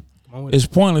coach. Come on with It's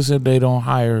pointless if they don't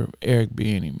hire Eric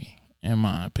Bieniemy, in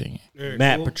my opinion.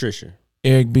 Matt Patricia.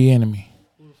 Eric Bieniemy,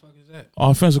 Who the fuck is that?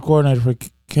 offensive coordinator for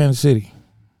Kansas City.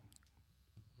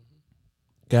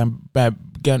 Got.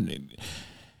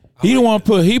 He didn't want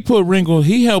to put. He put wrinkles.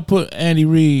 He helped put Andy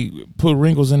Reid put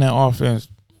wrinkles in that offense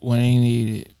when he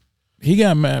needed it. He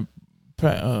got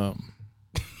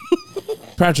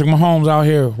Patrick Mahomes out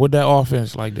here with that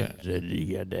offense like that.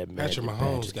 You got that Patrick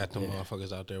Mahomes got them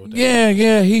motherfuckers out there with that.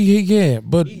 Yeah,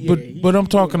 but I'm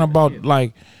talking about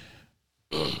like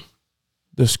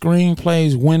the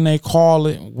screenplays, when they call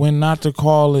it, when not to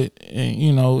call it,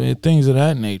 and and things of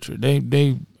that nature.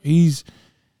 He's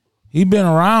been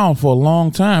around for a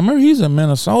long time. Remember, he's in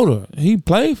Minnesota. He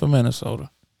played for Minnesota.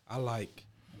 I like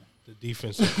the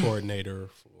defensive coordinator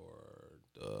for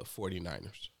the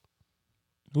 49ers.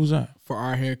 Who's that? for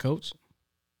our head coach.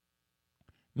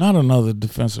 Not another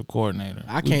defensive coordinator.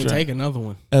 I can't take another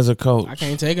one. as a coach. I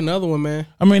can't take another one, man.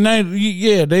 I mean,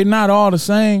 they not all the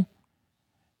same,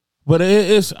 but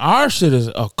it's our shit is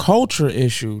a culture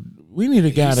issue. We need a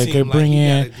guy that can bring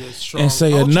in and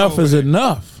say enough is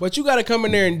enough. But you got to come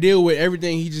in there and deal with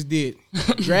everything he just did.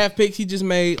 Draft picks he just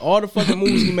made, all the fucking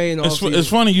moves he made in the offseason. It's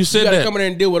funny you said You got to that come in there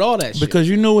and deal with all that shit. because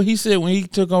you know what he said when he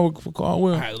took over for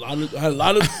Caldwell. I had a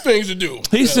lot of things to do.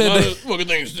 He said a lot that- of fucking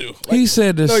things to do. He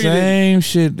said the No, you same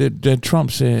shit that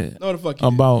Trump said No, the fuck you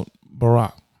about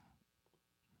Barack.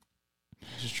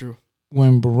 This is true.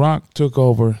 When Barack took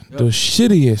over the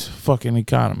shittiest fucking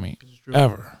economy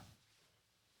ever.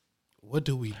 What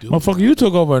do we do? Motherfucker, you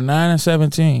took over at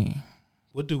 9-17.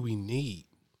 What do we need?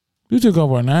 You took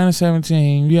over at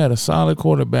 9-17. You had a solid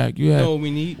quarterback. You You had know what we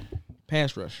need?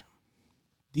 Pass rush.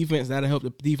 Defense, that'll help the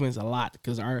defense a lot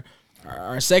because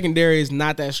our secondary is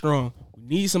not that strong. We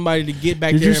need somebody to get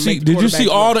back Did there you and see? make the Did you see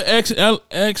all quarterback the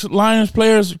ex Lions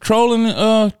players trolling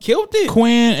killed it.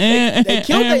 Quinn and They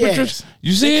killed and their Patricia? ass.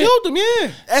 You see They it? killed them,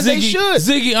 yeah. As they should.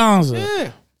 Ziggy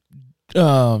Ansah,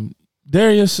 Yeah.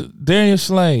 Darius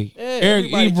Slay, Eric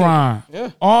everybody Ebron.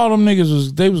 Yeah. All them niggas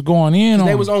was going in on.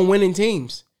 They was on winning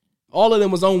teams. All of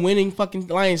them was on winning fucking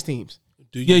Lions teams.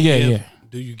 Do you Yeah.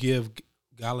 Do you give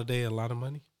Galladay a lot of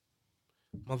money?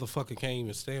 Motherfucker can't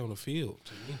even stay on the field.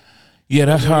 To me. Yeah,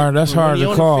 that's hard. That's hard When he to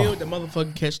on call. the field, the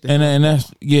motherfucker catch the And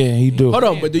that's he do. Hold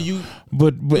on, but do you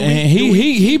But and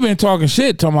he been talking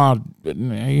shit, talking about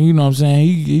you know what I'm saying.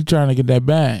 He trying to get that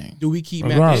bag. do we keep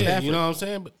Regardless. Matthew Yeah, Stafford? you know what I'm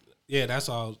saying? But yeah, that's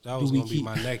all. That was we gonna be keep-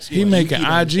 my next. He question. make an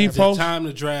IG Is it post. time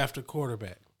to draft a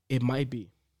quarterback? It might be.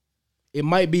 It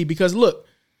might be because look,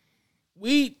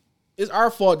 it's our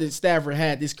fault that Stafford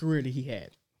had this career that he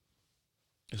had.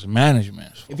 It's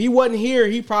management. If he wasn't here,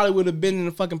 he probably would have been in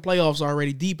the fucking playoffs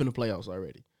already, deep in the playoffs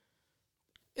already.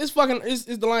 It's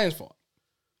the Lions' fault.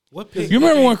 What pick? You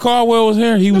remember when Caldwell was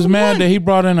here? He was Number mad one. that he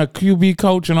brought in a QB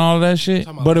coach and all of that shit,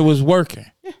 but it was working.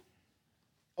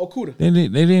 Okuda. They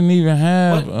didn't even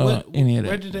have any of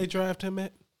Where that. did they draft him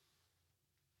at?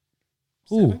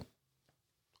 Ooh,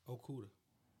 Okuda.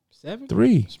 7?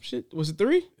 3. Some shit. Was it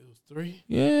 3? It was 3.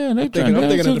 Yeah, they thinking of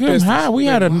took the him Pistons. high. We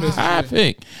had a high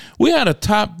pick. We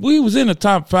was in the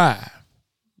top 5.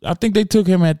 I think they took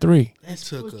him at 3. They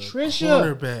took Patricia. a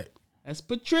quarterback. That's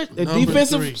Patricia, a Number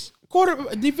defensive 3.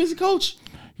 a defensive coach.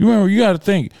 You remember, you got to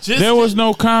think. There was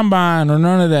no combine or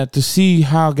none of that to see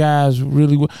how guys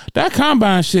really were. That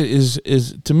combine shit is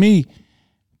to me,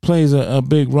 plays a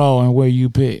big role in where you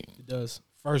pick. It does.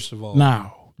 First of all,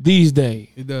 Now, these days,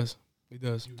 It does. It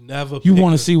does. you never. you pick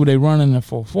want a- to see what they run in the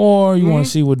 4-4. You want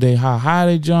to see what they how high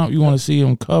they jump. You want to see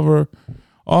them cover.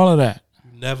 All of that.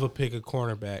 You never pick a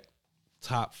cornerback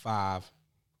top 5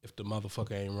 if the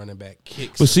motherfucker ain't running back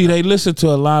kicks. But see, they listen to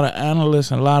a lot of analysts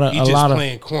and he a just lot of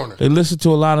playing corner. they listen to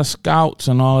a lot of scouts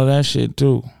and all of that shit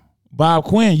too. Bob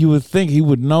Quinn, you would think he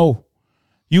would know.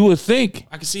 You would think.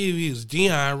 I can see if he was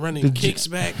Dion running kicks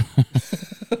back.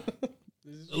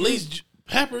 At least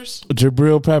Peppers.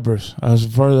 Jabril Peppers. That's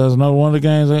another one of the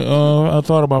games I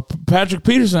thought about. Patrick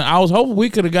Peterson. I was hoping we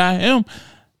could have got him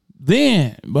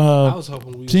then. I was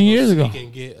hoping we 10 years ago.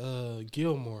 can get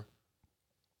Gilmore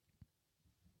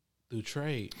through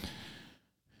trade.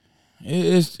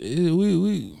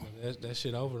 We That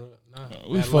shit over. Nah,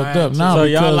 we that fucked line up to- now. So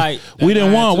y'all because like- we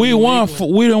didn't that won. line We to won. New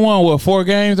England. We didn't won what 4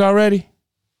 games already.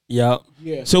 Yup.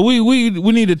 Yeah. So we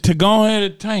needed to go ahead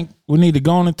and tank. We need to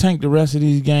go on and tank the rest of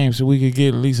these games so we could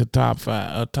get at least a top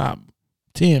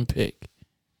 10 pick.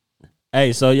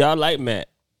 Hey, so y'all like Matt,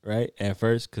 right? At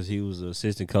first, because he was the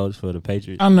assistant coach for the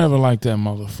Patriots. I never liked that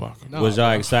motherfucker. Was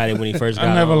y'all excited when he first got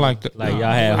I never on? liked it. Like, y'all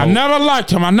had I hope? never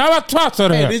liked him. I never talked to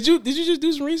Hey, him. did you just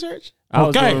do some research? I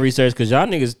was Okay. doing research because y'all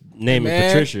niggas naming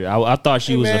man. Patricia. I thought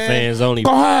she was a man. fans only.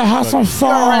 Go ahead, have some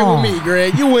All right fun. with me,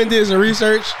 Greg. You went and did some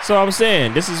research. So I'm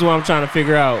saying, this is what I'm trying to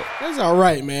figure out. That's all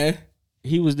right, man.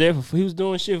 He was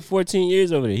doing shit for 14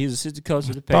 years over there. He was assistant coach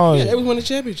of the Patriots. Oh, Yeah, yeah. they was winning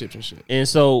championships and shit. And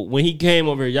so when he came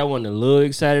over here, y'all wasn't a little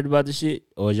excited about the shit,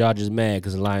 or was y'all just mad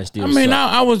because the Lions still? I mean,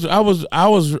 suck? I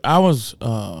was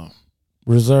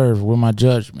reserved with my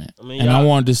judgment, I mean, and I y'all-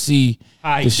 wanted to see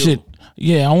How he the do? shit.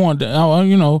 Yeah, I wanted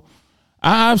to.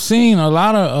 I've seen a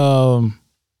lot of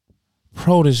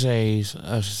proteges,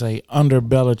 I should say, under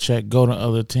Belichick go to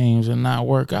other teams and not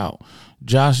work out.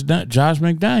 Josh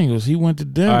McDaniels, he went to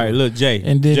Denver. All right, look, Jay,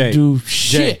 and didn't Jay, do Jay,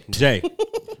 shit. Jay.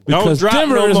 Because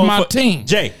Denver is my team.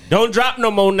 Jay, don't drop no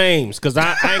more names because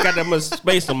I ain't got that much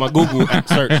space on my Google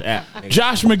search app. nigga.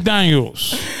 Josh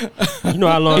McDaniels. You know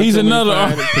how long He's it took me to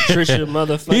another- find Patricia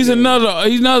motherfucker. He's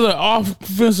another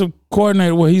offensive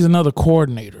coordinator. Well, he's another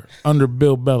coordinator under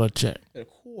Bill Belichick.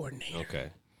 Okay.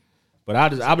 But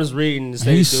I was reading the He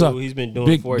same sucked dude. He's been doing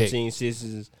big 14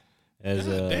 seasons as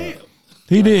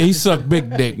He did. He sucked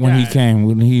big dick when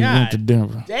he went to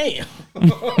Denver. Damn.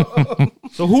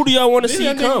 So who do y'all want to see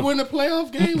Did that nigga come? win the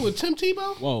playoff game with Tim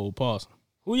Tebow? Whoa, pause.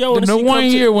 Who y'all want to The see one come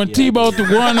year to? when Tebow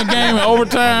won the game in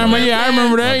overtime, yeah, I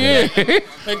remember that. Yeah,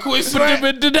 And quit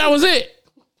but that was it.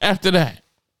 After that,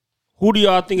 Who do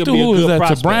y'all think would dude, be a who was good that? To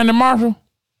prospect? Brandon Marshall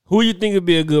Who you think would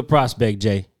be a good prospect,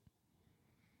 Jay?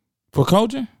 for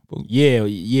coaching? Yeah,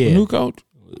 yeah. New coach.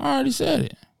 I already said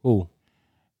it. Who?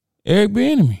 Eric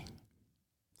Bieniemy.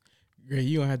 Greg,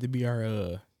 you gonna have to be our.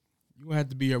 You gonna have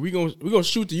to be our. We gonna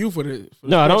shoot to you for the. For the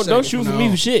No, sports don't segment shoot from for now me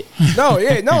on. for shit. No,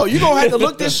 yeah, no. You gonna have to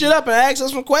look this shit up and ask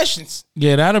us some questions.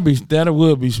 Yeah, that would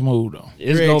be smooth though.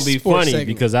 It's Greg gonna be Sports funny segment.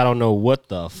 because I don't know what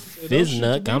the Don't shoot to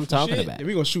fiznuck me I'm for talking shit. about. Yeah,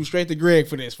 we gonna shoot straight to Greg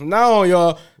for this. From now on,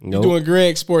 y'all, you Nope. doing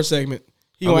Greg's sports segment.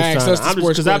 He gonna ask us the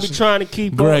sports because I be questions. trying to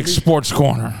keep Greg up. Sports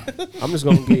Corner. I'm just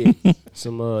gonna get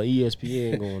some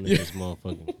ESPN going in this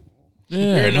motherfucker. You're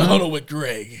Yeah, in the man. huddle with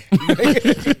Greg.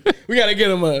 We gotta get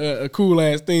him a cool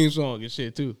ass theme song and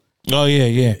shit too. Oh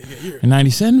yeah.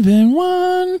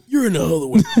 97.1 You're in the huddle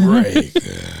with Greg.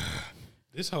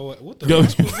 This whole what the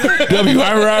WRIF,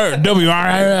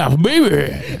 baby.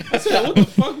 what the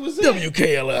fuck was that?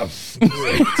 WKLF.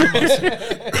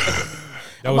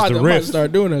 That I'm about to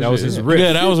start doing that. That was shit. his riff.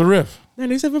 Yeah, that was a riff.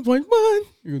 97.1.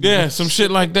 Yeah, some shit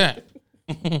like that.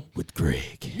 With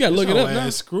Greg. You gotta look it This up whole now.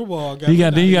 ass Screwball You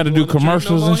got then you got to do wanna drink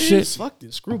commercials no and more shit. hits. Fuck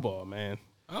this screwball, man.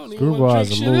 I don't even Screwball want is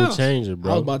to a drink shit mood else. changer, I was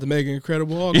bro. about to make an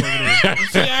Incredible Hulk over there.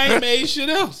 See, I ain't made shit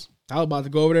else. I was about to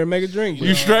go over there and make a drink.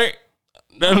 You straight?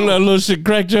 That little shit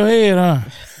cracked your head, huh?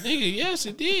 Nigga, yes,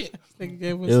 it did.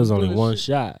 It was only one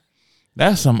shot.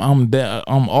 That's some I'm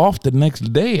off the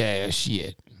next day ass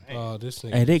shit. Oh, this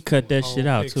nigga. Hey, they cut that shit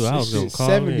out too. I was gonna call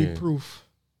 70 in. proof.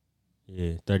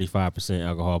 Yeah, 35%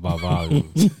 alcohol by volume.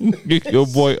 Your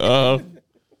boy, You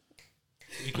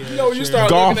know, you start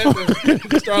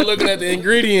looking at the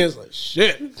ingredients like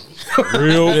shit.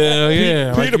 real,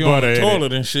 yeah, peanut butter in it.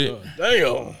 toilet and shit.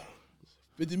 Damn.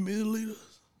 50 milliliters.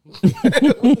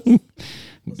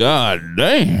 God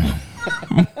damn.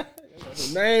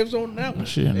 Names on that one.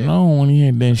 Shit, no, when he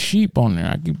had that sheep on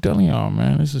there, I keep telling y'all,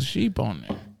 man, there's a sheep on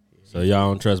there. So y'all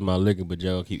don't trust my liquor, but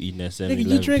y'all keep eating that 7-Eleven Nigga,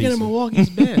 you drinking pizza. Milwaukee's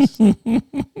best.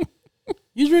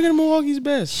 You drinking Milwaukee's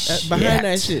best. Behind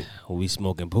that shit. We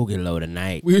smoking Pookie Low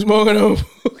tonight. We smoking on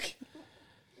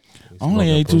I only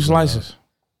ate 2 slices.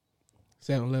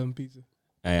 7-Eleven pizza.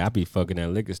 Hey, I be fucking that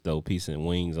liquor store pizza and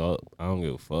wings up. I don't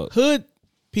give a fuck. Hood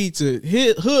pizza,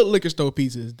 hood liquor store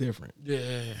pizza is different. Yeah.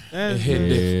 That's hit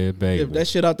different. Yeah, baby. That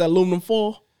shit out that aluminum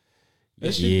foil.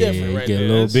 That shit different right get there. a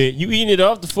little bit. You eating it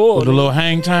off the floor. With a little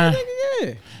hang time.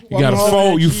 Yeah. You gotta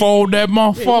fold. You fold that Yeah,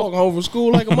 motherfucker. walking home from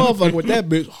school like a motherfucker with that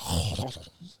bitch.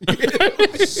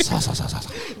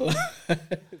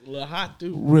 little hot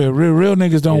too. Real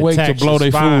niggas don't It wait to attacks blow your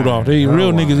their spine. food off. They Oh,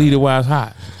 real wow. niggas eat it while it's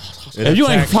hot. If you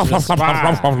ain't attacks your flop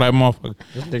spine. like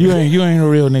motherfucker, you ain't a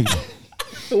real nigga.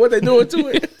 What they doing to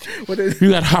it? What they?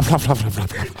 You got flop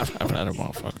that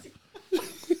motherfucker.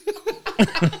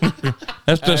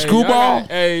 That's the screwball.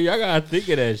 Hey, y'all gotta think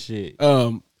of that shit.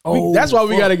 That's why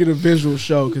we got to get a visual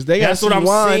show because they got That's what I'm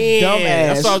Juan saying.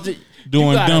 dumbass That's what I'm Doing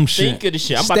you gotta dumb think shit. of the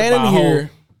shit. I'm about to standing buy a whole.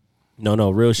 here. No,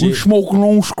 real We shit. smoking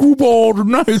on screwball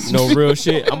tonight. No real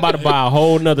shit. I'm about to buy a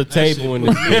whole nother table in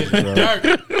this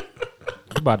bitch, bro.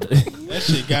 I'm about to. That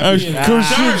shit got me in Come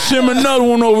send me another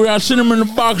one over here. I'll send them in the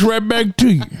box right back to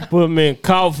you. Put them in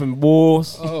coffin,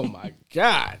 boys. Oh my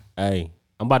god! Hey,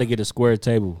 I'm about to get a square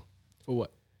table For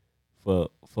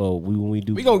what? for when we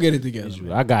do. We gonna get it together.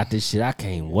 Man. I got this shit. I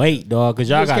can't wait, dog, because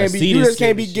y'all gotta see You this. just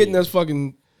can't be shit. getting us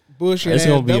fucking bullshit. It's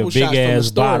gonna be a big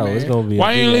ass bottle. It's gonna be.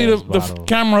 Why a you big ain't ass leave the bottle.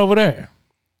 camera over there?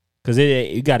 Cause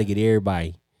you got to get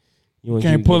everybody. You wanna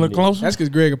Can't keep pull it getting closer. That's because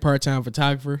Greg a part time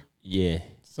photographer. Yeah.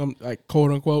 Some like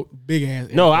quote unquote big ass.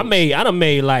 No, I done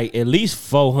made like at least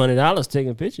 $400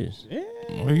 taking pictures,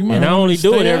 Well, you might and I wanna only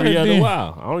do it stay every out other there.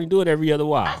 while. I only do it every other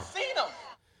while.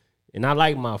 And I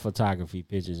like my photography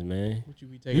pictures, man.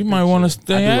 You might want to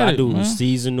stay at I it, do man.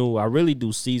 seasonal. I really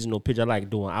do seasonal pictures. I like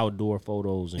doing outdoor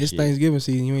photos and It's shit. Thanksgiving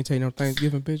season. You ain't taking no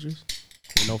Thanksgiving pictures.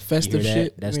 No You festive hear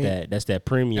shit. that? That's I mean, that's that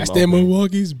premium. That's that offering.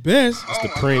 Milwaukee's best. That's the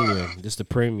premium. This the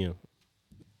premium.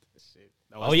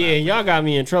 Oh yeah, and y'all got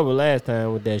me in trouble last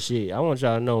time with that shit. I want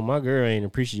y'all to know my girl ain't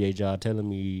appreciate y'all telling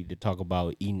me to talk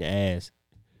about eating ass.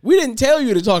 We didn't tell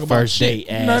you to talk about First shit.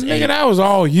 date ass. No, nigga, that was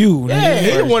all you. Yeah,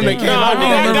 nigga. he the one that came No, out.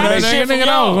 nigga, I got that the shit from nigga, that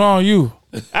y'all. was all you.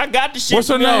 I got the shit. What's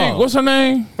her from name? y'all. What's her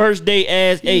name? First date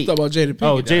ass You 8. talk about Jada Pinkett.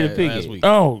 Oh, Jada last Pinkett. week.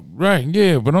 Oh, right,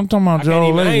 yeah, but I'm talking about I Joe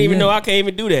ain't Lady. even yeah. know I can't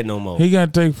even do that no more. He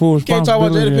got to take full Can't talk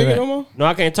about Jada responsibility. of Pinkett that. no more. No,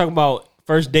 I can't talk about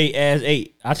first date ass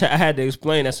 8. I had to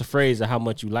explain that's a phrase of how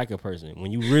much you like a person.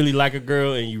 When you really like a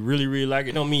girl and you really, really like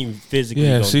it, don't mean physically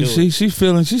Yeah, gonna do it.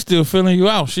 she's still feeling you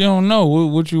out. She don't know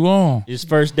what you on. It's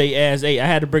first date ass 8. I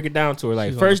had to break it down to her.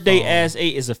 Like, first date ass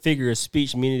 8 is a figure of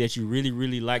speech, meaning that you really,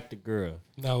 really like the girl.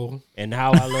 No. And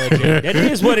how I love Jada. That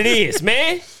is what it is,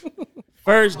 man.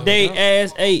 First date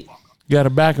ass 8. You got to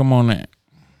back him on that.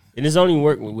 And it's only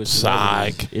work with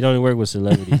celebrities. Psych. It only work with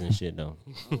celebrities and shit, though.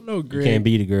 No, You Greg. can't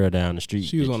beat a girl down the street.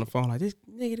 She was bitch. on the phone like this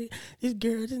nigga, this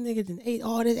nigga done ate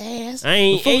all this ass. I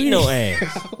ain't Before ate he- no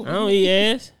ass. I don't eat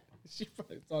ass. She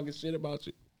probably talking shit about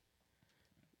you.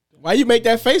 Why you make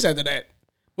that face after that?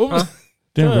 What was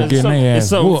Denver It's getting something, their it's ass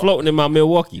something whooped. floating in my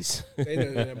Milwaukee's. they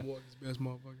know that Milwaukee's best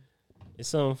motherfucker. It's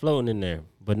something floating in there.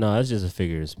 But no, it's just a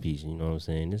figure of speech. You know what I'm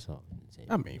saying? It's all.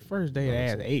 I mean, first date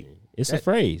ass 8. It's a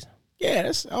phrase. Yeah,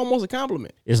 that's almost a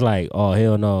compliment. It's like, oh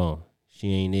hell no,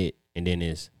 she ain't it. And then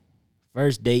it's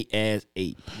first date ass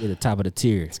 8 at the top of the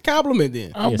tier. It's a compliment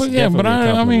then. Oh, Yes, but yeah, but definitely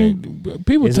a I mean,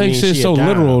 people It take means shit she a so dime.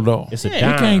 literal though. It's a You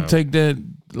dime. can't take that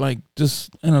like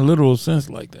just in a literal sense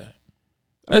like that.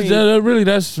 That's mean-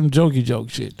 that's some jokey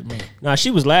joke shit to me. Nah, she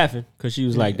was laughing because she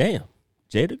was like, damn,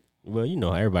 Jada. Well, you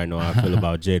know, everybody know how I feel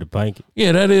about Jada Pinkett.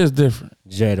 Yeah, that is different.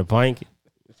 Jada Pinkett.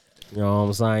 You know what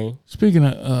I'm saying? Speaking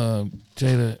of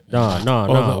Jada, No,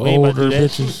 or the we ain't about to older do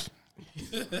that. bitches.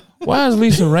 Why is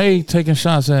Lisa Ray taking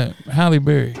shots at Halle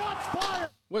Berry?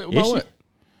 What, Is about she? what?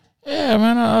 Yeah,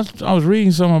 man, I was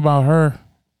reading something about her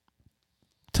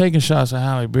taking shots at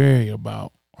Halle Berry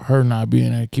about her not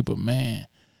being able to keep a man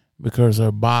because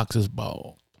her box is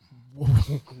bald.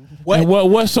 What? And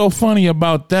what's so funny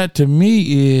about that to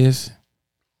me is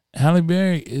Halle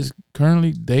Berry is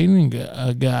currently dating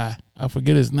a guy. I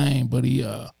forget his name, but he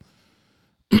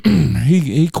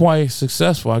quite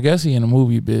successful. I guess he in the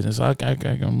movie business. I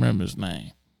can remember his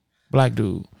name. Black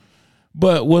dude.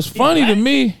 But what's funny to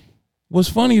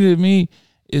me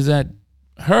is that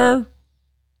her,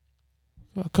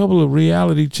 a couple of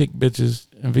reality chick bitches,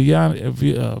 and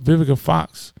Vivica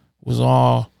Fox was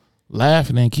all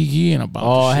laughing and kikiing about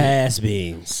All the shit.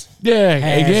 has-beens. Yeah,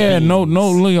 has-beens. no,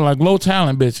 looking like low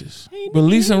talent bitches. But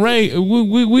Lisa Ray,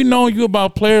 we know you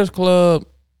about Players Club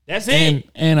That's it.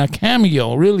 and a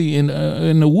cameo really in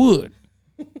the wood.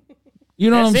 You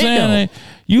know what That's I'm it, saying? though. And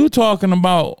you talking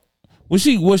about what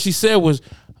she said was,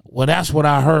 well, that's what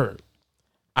I heard.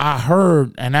 I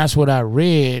heard, and that's what I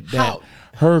read that How?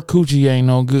 her coochie ain't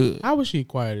no good. How was she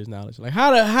acquired this knowledge? Like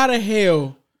how the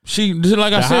hell? She just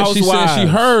like I The said, she said she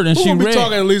Housewives. heard and Who she gonna be read.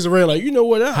 talking to Lisa Ray like, you know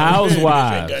what?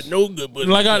 Housewives. Got no good, but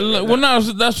Like well, no,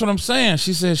 that's what I'm saying.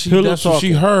 She said Pillow that's what she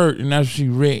talking. heard and that's what she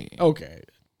read.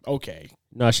 okay.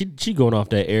 No, she going off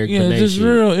that Eric Yeah, Benet just shit.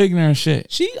 real ignorant shit.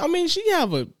 She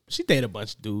dated a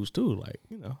bunch of dudes too, like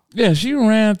Yeah, she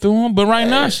ran through them, but right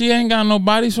now she ain't got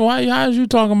nobody. So how is you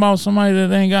talking about somebody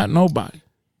that ain't got nobody?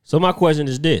 So my question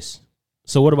is this.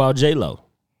 So what about J-Lo?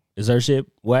 Is her shit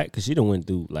whack? Because she done went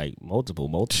through like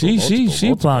multiple. She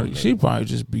probably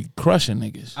just be crushing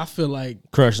niggas. I feel like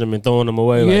crushing them and throwing them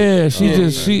away. Yeah,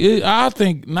 like, I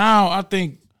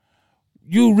think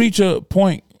you reach a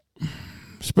point,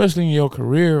 especially in your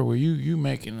career, where you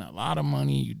making a lot of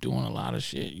money, you doing a lot of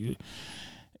shit.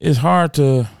 It's hard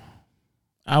to,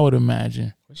 I would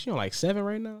imagine, she on like 7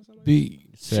 right now. Or something be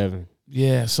 7.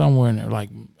 Yeah, somewhere in there, like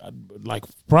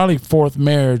probably 4th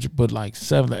marriage, but like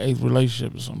 7th or 8th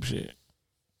relationship or some shit.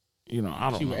 You know, I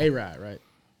don't know. She was A-Rod, right?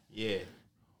 Yeah.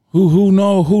 Who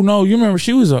know? You remember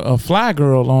she was a fly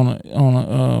girl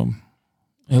on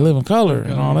a Living Color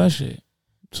and all that shit.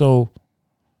 So,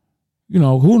 you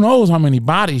know, who knows how many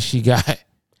bodies she got?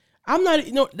 I'm not.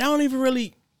 You know, that don't even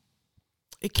really.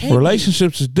 It can't.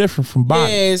 Relationships is different from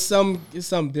bodies. Yeah, it's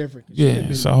something different. Yeah,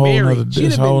 it's a whole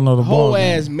nother whole ball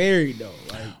ass married though.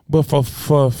 Like, but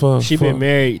for she been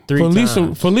married 3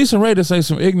 times. For Lisa Ray to say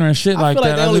some ignorant shit I like feel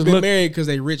like that, they I only just been look. married because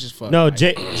they rich as fuck. No, like,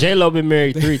 J-Lo been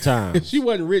married 3 times. she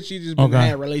wasn't rich. She just been Okay.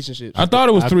 had relationships. I thought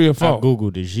it was 3 or 4. I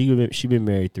googled it. She been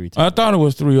married 3 times. I thought it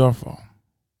was 3 or 4.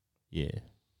 Yeah.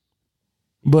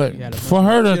 But she had for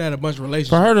a bunch of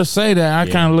relationships. to say that,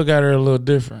 I kind of look at her a little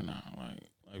different now.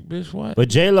 Like bitch, what? But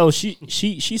J-Lo, she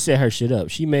set her shit up.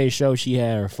 She made sure she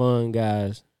had her fun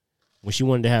guys. When she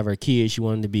wanted to have her kids, she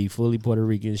wanted to be fully Puerto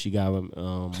Rican. She got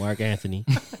Mark Anthony.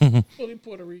 Fully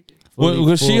Puerto Rican.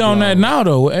 Was she on that now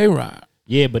though with A-Rod?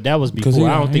 Yeah, but that was before.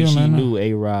 I don't think she knew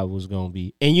A-Rod was gonna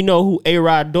be. And you know who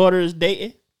A-Rod's daughter is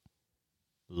dating?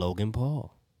 Logan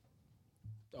Paul.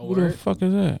 Who the fuck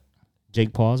is that?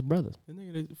 Jake Paul's brother. The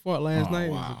nigga that fought last night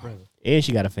was his brother. And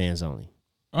she got a fans only.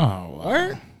 Oh,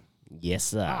 Word? Yes,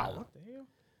 sir. What the hell?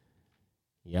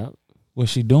 Yep.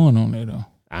 What's she doing on there though?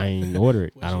 I ain't order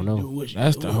it. I don't know.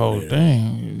 That's the whole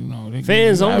thing. You know,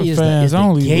 Fans only is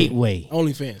the gateway.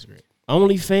 Only fans, great.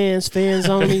 Only fans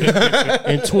only. In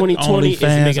 2020, it's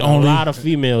making a lot of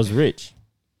females rich.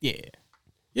 Yeah.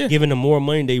 Giving them more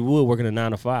money they would working a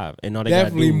 9 to 5. And all they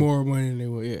Definitely gotta do, more money than they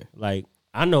would, yeah. Like,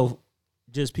 I know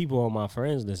just people on my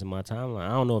friends list in my timeline. I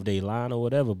don't know if they lying or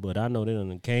whatever, but I know they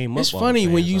done came up. It's funny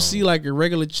when you see like a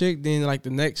regular chick, then like the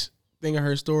next thing of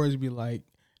her stories be like,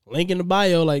 link in the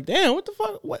bio, like, damn, what the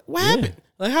fuck? What happened?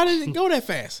 Like, how did it go that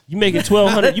fast? You making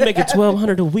 $1,200. You making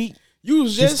 $1,200 a week. You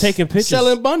was just taking pictures,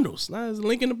 selling bundles. Now it's a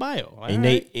link in the bio. Like, and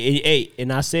they,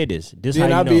 and I say this. This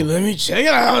then how I'll you be, know. let me check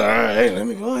it out. All right, let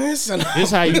me go ahead and send it.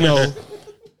 This how you know.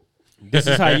 This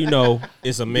is how you know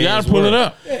it's a man's world. You gotta pull it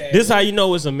up. This how you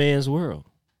know it's a man's world.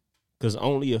 Because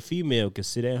only a female can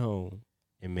sit at home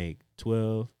and make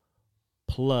 12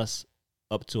 plus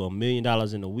up to $1 million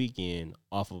in a weekend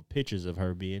off of pictures of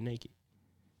her being naked.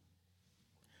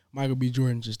 Michael B.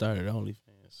 Jordan just started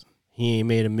OnlyFans. He ain't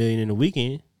made $1 million in a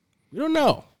weekend. We don't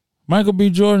know. Michael B.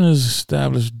 Jordan is an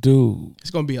established dude. It's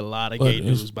gonna be a lot of But gay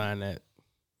it's- dudes buying that.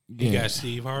 You got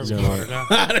Steve Harvey.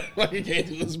 Like gay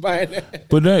dudes buying that.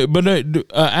 But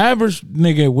average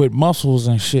nigga with muscles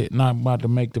and shit not about to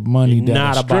make the money that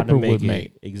Not a about to stripper make would it.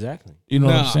 make. Exactly. You know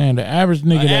what I'm Nah. saying? The average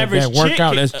nigga that average work chick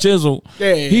out, can- that's chiseled,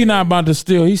 Yeah. he not about to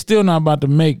steal. He's still not about to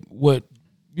make what,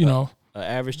 you know, An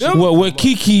average Them- chick. what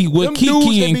Kiki Them dudes and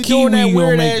that be Kiwi doing that gonna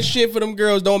weird make. ass shit for them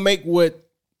girls don't make what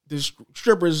the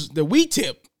strippers that we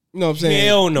tip. You know what I'm saying?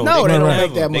 Hell no. No, They they could don't never.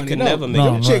 make that They money. could no. never make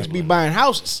Them it. chicks Right. be buying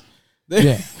houses. They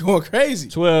Yeah. going crazy.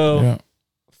 $1,200, Yeah.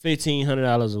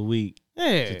 $1,500 a week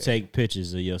Yeah. to take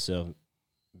pictures of yourself,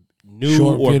 nude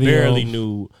Short or videos. barely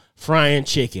nude, frying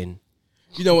chicken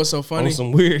You know what's so funny? on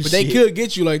some weird But shit. they could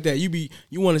get you like that.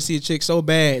 You want to see a chick so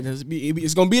bad.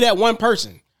 It's gonna be that one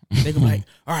person. They gonna be like,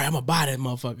 all right, I'm gonna buy that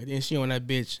motherfucker. Then she on that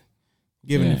bitch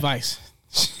giving Yeah. advice.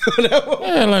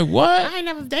 Yeah, like what? I ain't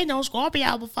never dated no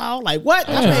Scorpio before. Like what?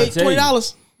 Yeah. I paid tell you.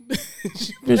 $20.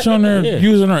 Bitch on there Yeah.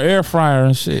 using her air fryer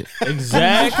and shit.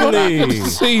 Exactly.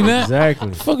 See that? Exactly.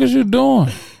 The fuck is you doing?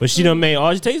 But she done made all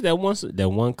it takes that one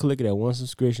click, that one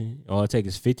subscription. All it takes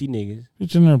is 50 niggas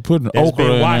Bitch in there putting that's okra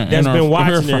been, in her- that's in been her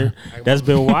watching air her. fryer. That's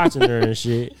been watching her and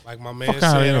shit. Like my man Fuck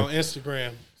outta said here. on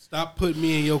Instagram, stop putting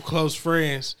me and your close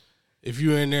friends if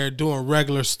you're in there doing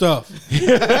regular stuff.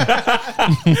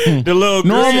 The little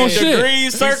Normal green, shit. the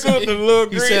green circle, the little He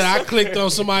green said I circle. clicked on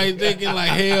somebody thinking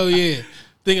like, hell yeah.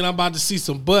 Thinking I'm about to see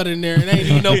some butt in there. It ain't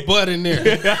even no butt in there.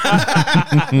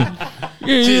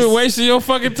 Yeah, you're wasting your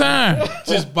fucking time.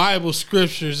 Just Bible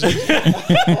scriptures.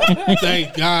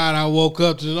 Thank God I woke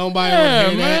up to nobody Yeah,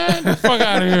 on that. man. The fuck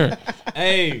out of here.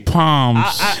 Hey, Palms.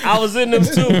 I was in them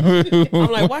too.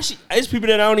 I'm like, why she? It's people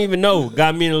that I don't even know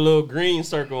got me in a little green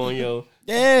circle on yo.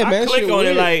 Yeah, man. I click shit on it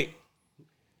weird. like,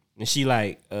 and she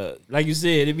like you said,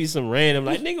 it'd be some random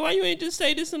like, nigga, why you ain't just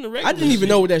say this in the regular? I didn't even shit?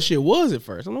 know what that shit was at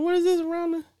first. I'm like, what is this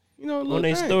around the? little on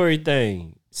their thing. story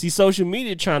thing. See, social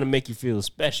media trying to make you feel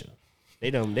special. They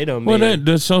don't. Well, made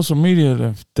the social media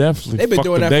have definitely They've been fucked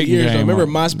doing the that for dating years. Though. game Remember up.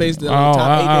 MySpace? The Oh, top 8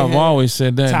 I've they had? always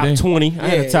said that. top 20. I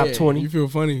had a top 20. You feel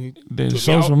funny? The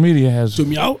social media has Took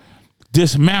me out.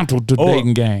 dismantled the Or-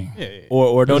 dating game.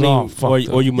 Or don't It's all even, fucked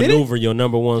or you Did it? maneuver your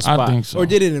number one spot. I think so. Or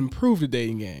did it improve the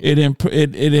dating game? It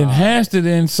enhanced it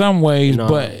in some ways, No.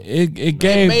 but it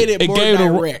gave made it more gave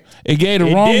direct. it gave the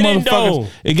It wrong didn't, motherfuckers. though.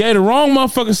 It gave the wrong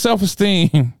motherfuckers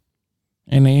self-esteem,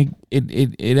 and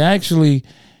it actually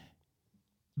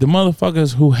the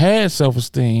motherfuckers who had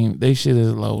self-esteem, they shit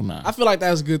is low now I feel like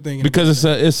that's a good thing. because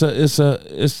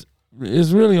it's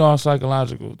really all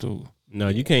psychological too. No,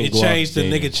 you can't. It go changed out the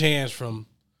dating. nigga chance from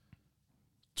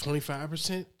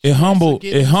 25% It humbled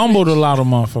get this a bitch lot of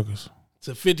motherfuckers.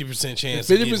 to 50% chance.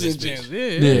 to get this 50% bitch. chance.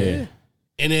 Yeah.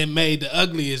 And it made the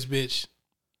ugliest bitch.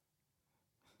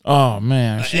 Oh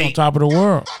man, she on 8. top of the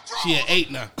world. She at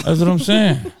 8 now. That's what I'm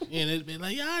saying. And it's been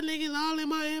like, y'all niggas all in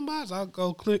my inbox. I'll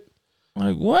go click.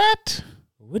 Like what?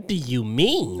 What do you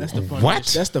mean? That's the funniest. What?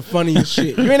 That's the funniest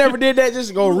shit. You ain't ever did that?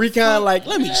 Just go recon. Like,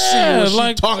 let me see what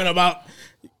like- she talking about.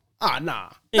 Ah, nah.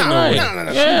 Right.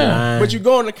 Nah. Yeah. But you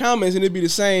go in the comments and it'd be the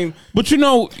same. But you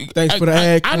know, Thanks for the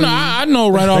ad, I know, I know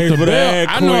right off Thanks the for the bell. ad,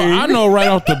 I know right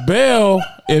off the bell.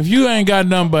 If you ain't got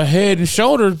nothing but head and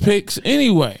shoulder pics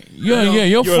anyway, your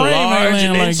You're frame ain't large laying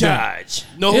and in like that. charge.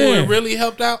 Know who Yeah. it really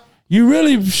helped out? You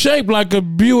really shaped like a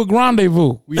Buick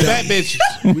Rendezvous. Fat bitches.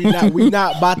 We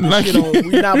not about to Like- shit on.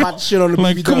 We not about to shit on the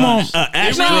Like, BBWs. come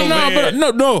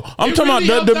on, no. I'm talking really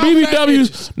about the helped out fat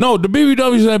BBWs. No, the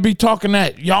BBWs that be talking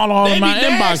that y'all all They in be my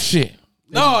inbox nasty. shit.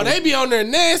 No, they be on there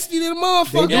nasty to the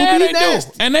motherfucker. Yeah, be they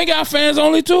nasty. do, and they got fans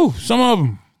only too. Some of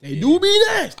them. They do be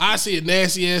nasty. I see a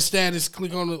nasty ass status,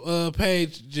 click on the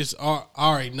page, just I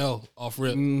already know off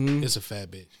rip. It's a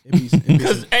fat bitch. It be some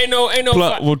Ain't no.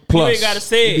 You Plus. ain't gotta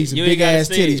say it. You ain't big gotta ass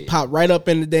say titties it. pop right up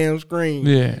in the damn screen.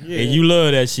 Yeah. And you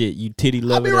love that shit. You titty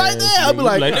love. I'll be right there. I'll be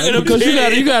like, look at them Because you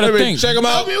gotta Let me think. check them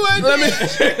out. Let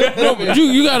me. No, but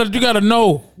you gotta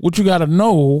know what you gotta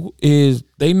know is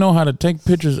they know how to take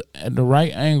pictures at the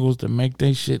right angles to make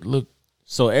their shit look.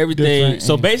 So everything. Different.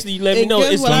 So basically, you let me And know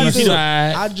guess it's what I easy do? to.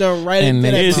 I jump right And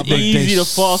into that. It's motherfucker. easy to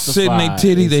falsify. Sit in their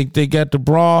titty. They got the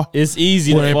bra. It's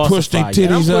easy Where to they push their falsify.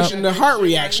 And I'm titties up. pushing the heart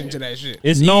reaction to that shit.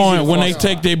 It's easy Knowing to when they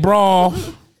falsify. take their bra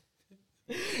off.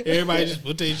 Everybody just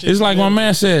put their shit. It's like my together.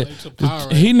 man said. Like some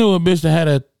Power He knew a bitch that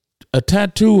had a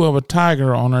tattoo of a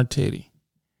tiger on her titty.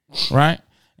 Right?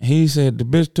 He said the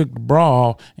bitch took the bra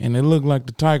off and it looked like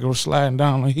the tiger was sliding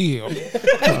down the hill.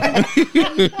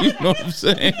 You know what I'm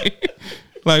saying?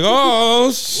 Like,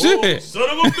 oh shit. Son of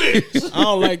a bitch. I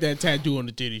don't like that tattoo on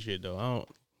the titty shit though. I don't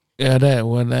Yeah,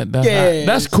 that's Yeah.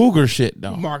 that's cougar shit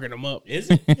though. marking them up. Is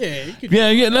it? Yeah, you could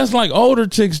Yeah, that's like older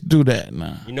chicks do that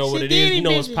now. You know what it is? You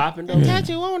know what's popping though?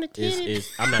 tattoo on the titty. It's,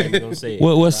 I'm not even gonna say it.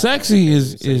 What's sexy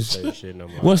is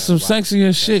what's some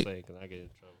sexier shit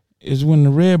is when the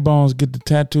red bones get the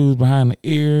tattoos behind the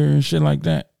ear and shit like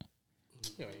that.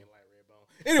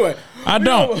 Anyway, I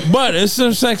don't, but it's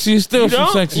some sexy. It's still You some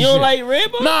don't? sexy. You don't shit. like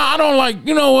red bone? Nah, I don't like.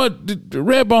 You know what? The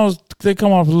red bones they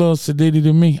come off a little sedity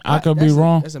to me. I could be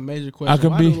wrong. That's a major question.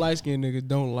 could Why be. do light skinned niggas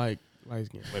don't like light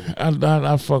skin? I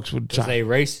fucks with Because chocolate. they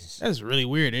racist. That's really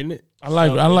weird, isn't it? I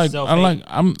like. self-hate.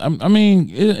 I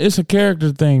mean, it's a character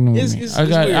thing to me. It's I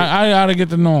weird. gotta get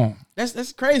to know him.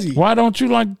 That's crazy. Why don't you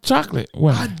like chocolate I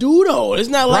women? do though. It's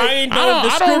not like Ryan I don't don't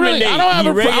discriminate. really. I don't have He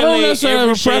a. I don't regulate necessarily have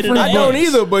every a shade of preference. the I don't box.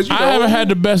 either. But you I know, haven't had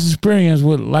the best experience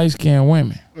with light skinned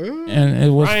women. And it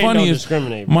was Ryan funny don't is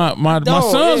discriminate, bro. my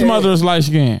don't, son's yeah. mother is light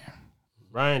skinned.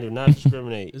 Ryan do not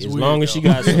discriminate. as weird, long as she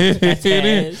though. got some It tats.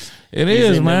 is. It He's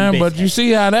is, in man. them But bitch you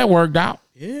see how that worked out.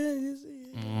 yeah,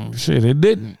 Shit, it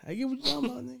didn't. I get what you're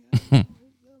talking about, nigga.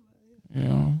 You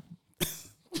know.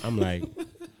 I'm like,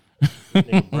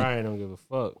 nigga, Brian don't give a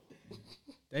fuck.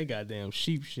 They goddamn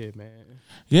sheep shit, man.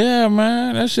 Yeah,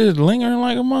 man. That shit lingering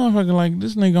like a motherfucker. Like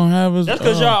this nigga gonna have his. That's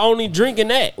because y'all only drinking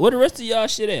that. What the rest of y'all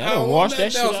shit at? I don't wash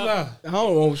that shit else out. now. I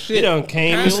don't want It shit. done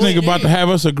came This in. nigga about to have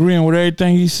us agreeing with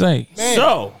everything he say.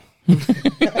 So,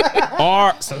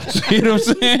 or You know what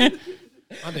I'm saying?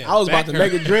 I was about to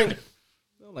make a drink.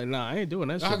 I'm like, nah, I ain't doing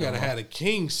that shit. I gotta no more. have a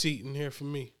king seat in here for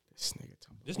me. This nigga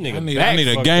talking. this nigga I need back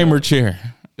a fucked gamer up. chair.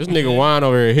 This nigga wine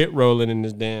over here hit rolling in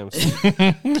this damn.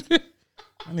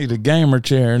 I need a gamer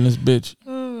chair in this bitch.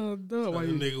 Oh, dog, why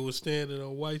The you? nigga was standing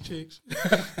on white chicks.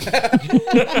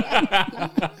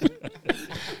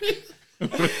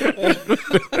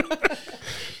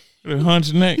 The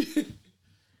hunch neck.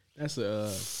 That's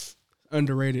a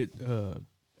underrated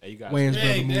Hey, you guys. Wayne's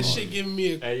brother Hey, move. that shit giving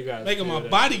me Hey, you guys. making my feel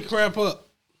that body shit. cramp up.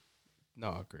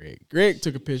 No, Greg. Greg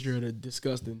took a picture of the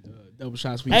disgusting double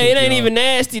shots. We Hey, it took, ain't y'all. even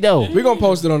nasty though. We're gonna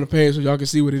post it on the page so y'all can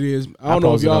see what it is. I don't know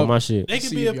if posted y'all. on my shit. They could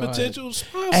See be a if y'all had- potential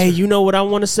sponsor. Hey, you know what I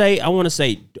want to say? I want to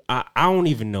say I don't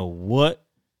even know what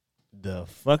the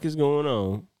fuck is going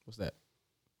on, What's that?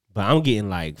 but I'm getting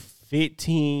like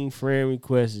 15 friend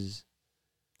requests.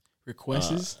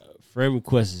 Requests. Friend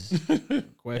requests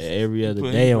Requests. every other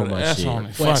Put- day put on an my S shit. on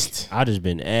it. Fuck Request. it. I just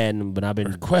been adding them, but I've been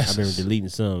Requests. deleting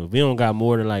some. If we don't got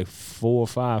more than like 4 or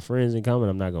 5 friends in common,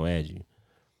 I'm not gonna add you.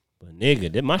 But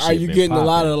nigga, that my shit. Are you been getting a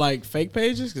lot popping. of like fake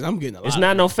pages? Because I'm getting a lot. It's of not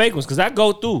them. no fake ones because I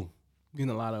go through. Getting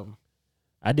a lot of them.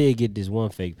 I did get this one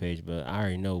fake page, but I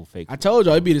already know fake. I told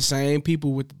y'all it'd be the same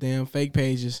people with the damn fake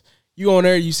pages. You on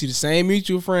there, you see the same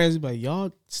mutual friends. But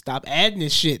y'all stop adding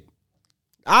this shit.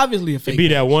 Obviously a It fake. be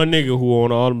that one nigga who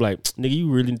on all them like, nigga, you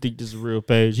really think this is a real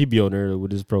page? He be on there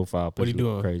with his profile picture. What he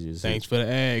doing? looking Crazy as Thanks hell. for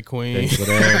the ad, Queen. Thanks for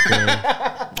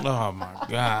that. Oh my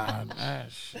god,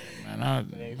 that shit, man.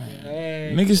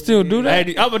 Niggas still do that.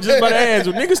 Hey, I was just about to ask.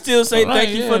 Will niggas still say Like,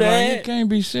 thank you yeah, for the like, ad? You can't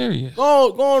be serious.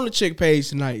 Go on the chick page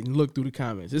tonight and look through the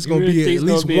comments. It's gonna You really be think at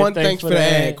it's least gonna be a one thanks for the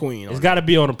ad, Queen. It's got to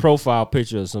be on a profile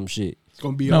picture or some shit. It's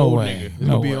gonna be an No old way. nigga. It's No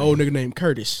gonna be an way. old nigga named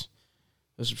Curtis.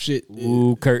 Or some shit.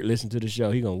 Ooh, Kurt, listen to the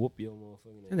show. He gonna whoop your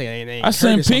motherfucking That nigga ain't I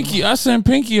sent Curtis Pinky. I sent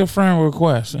Pinky a friend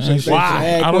request. And Say she-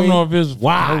 why? I don't know if it's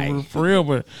Why? for real,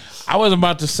 but I wasn't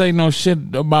about to say no shit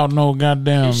about no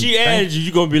goddamn. If she added you,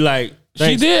 you gonna be like, She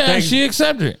thanks, did, and Thanks, she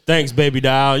accepted it. thanks, baby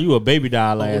doll. You a baby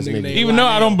doll ass nigga nigga. named Even though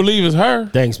I don't believe it's her.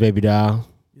 Thanks, baby doll.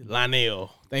 Lionel.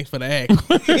 Thanks for the ad.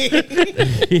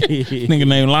 Nigga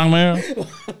named Longmail.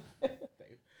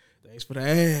 Thanks for the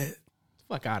ad.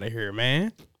 Fuck out of here,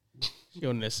 man. You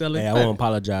on there selling? Hey, I want to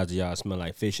apologize to y'all. I smell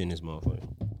like fish in this motherfucker.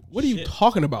 What are you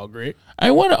talking about, Greg?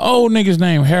 Hey, what the old niggas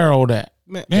named Harold at?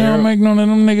 Man, They don't Harold, make none of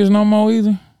them niggas no more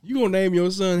either. you gonna name your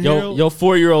son Yo, Harold? your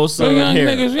 4-year-old So son young here.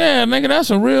 niggas, yeah, nigga, that's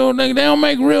a real nigga. They don't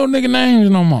make real nigga names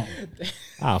no more.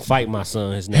 I'll fight my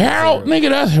son. His name is Harold,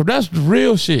 nigga, that's the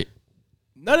real shit.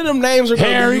 None of them names are gonna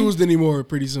Harry. be used anymore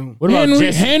pretty soon. What about Jesse?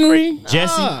 Jesse? Henry?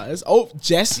 Jesse? Ah, it's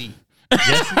Jesse.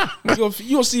 You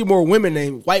gonna see more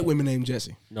white women named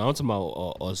Jesse. No, I'm talking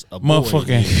about a boy.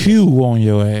 Motherfucking Hugh on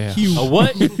your ass. A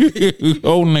what?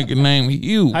 Old nigga named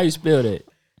Hugh. How you spell that?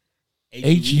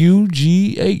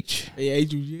 H-U-G-H.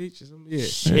 H-U-G-H or something. Yeah.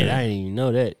 Shit, I didn't even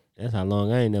know that. That's how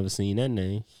long I ain't never seen that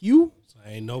name. Hugh?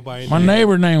 Ain't nobody. My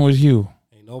neighbor name was Hugh.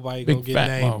 Ain't nobody Big gonna get fat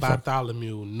named motherfucker.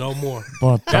 Bartholomew no more.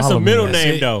 That's a middle That's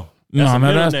name it. though. No, a no,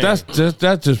 middle that's name. just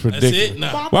That's ridiculous. it.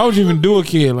 Nah. Why would you even do a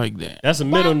kid like that? That's a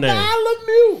middle name.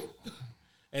 Bartholomew.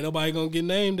 Ain't nobody gonna get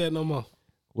named that no more.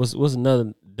 What's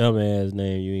another dumbass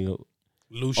name you ain't go?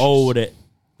 Lucius. Oh, that.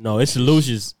 No, it's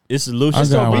Lucius. It's I Lucius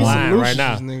got on one. the line Lucius, right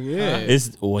now. nigga, yeah.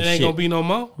 It's oh it ain't shit. gonna be no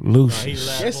more.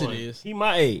 Lucius. Yes, it is. He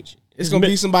my age. It's gonna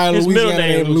be somebody in his middle Louisiana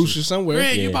name named Lucius. Lucius somewhere.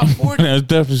 Greg, Yeah. you about 40. That's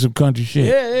definitely some country shit.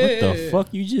 What the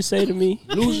fuck you just say to me?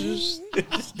 Lucius.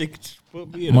 This nigga just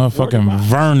put me in a 40 Motherfucking box.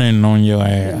 Vernon on your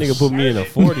ass. Nigga put me in a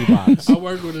 40 box. I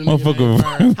work with a nigga named Motherfucker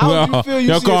Vern. Vern. How would you feel you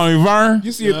Y'all see call me Vern?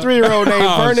 You see a 3-year-old named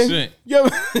Oh, Vernon? shit. Yo,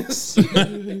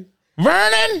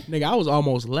 Vernon? nigga, I was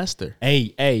almost Lester.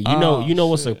 Hey, you Oh, know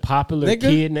what's a popular Nigga.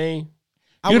 kid name?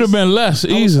 I You'd was- have been less I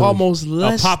was easily. almost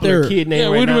Lester. A popular kid name Yeah,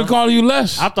 right we'd have now. been calling you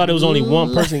less. I thought it was only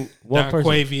one person. One Don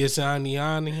person. Quavius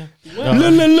Aniani.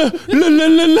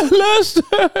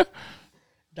 Lester.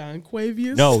 Don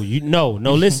Quavius.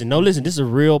 No, listen. This is a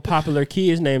real popular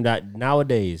kid's name that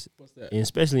nowadays, What's that? and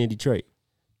especially in Detroit,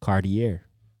 Cartier.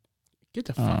 Get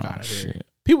the fuck out of here. shit.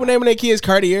 People naming their kids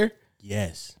Cartier.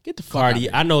 Yes, Get the fuck out of Cartier.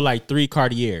 here. I know like 3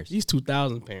 Cartiers. These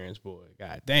 2000 parents, boy.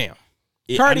 God damn.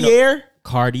 I know- Cartier?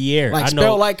 Cartier. Like I know.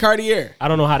 spelled like Cartier. I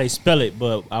don't know how they spell it,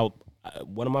 but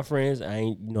one of my friends, I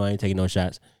ain't taking no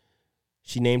shots.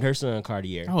 She named her son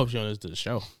Cartier. I hope she listens to the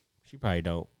show. She probably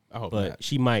don't, I hope but not.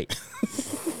 she might.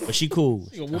 But she cool.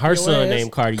 She gonna whoop Her your son ass.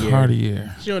 named Cartier.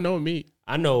 Cartier. She don't know me.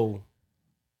 I know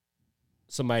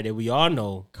somebody that we all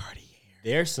know. Cartier.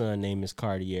 Their son name is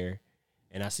Cartier,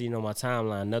 and I seen on my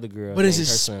timeline another girl. But is named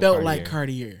it her son spelled like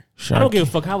Cartier? I don't give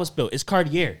a fuck how it's spelled. It's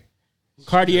Cartier.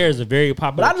 Cartier is a very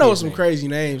popular. But I know kid's some name. crazy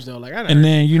names though. Like I And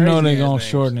then you know they crazy-ass gonna names.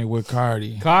 shorten it with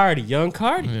Cardi. Cardi, young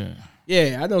Cardi. Yeah.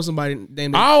 Yeah, I know somebody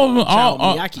named I'll- Child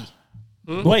I'll-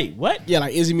 Miyake. Wait, what? Yeah,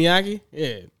 like Izzy Miyake.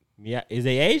 Yeah, Yeah, is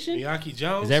they Asian? Miyake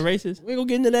Jones. Is that racist? we ain't gonna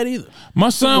get into that either. My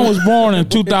son was born in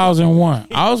 2001.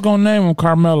 I was gonna name him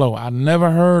Carmelo. I never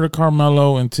heard of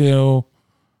Carmelo until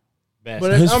But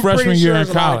His I'm freshman pretty year sure in there's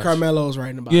a lot of college. Carmelos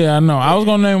writing about. it. yeah, I know. I was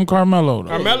gonna name him Carmelo. Though.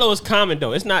 Carmelo is common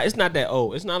though. It's not that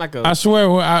old. It's not like a. I swear,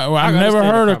 I never understand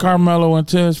heard the of Carmelo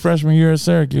until his freshman year at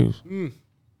Syracuse.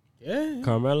 Yeah.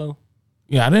 Carmelo.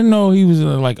 Yeah, I didn't know he was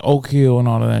like Oak Hill and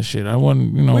all of that shit. I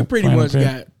wasn't, We pretty playing much the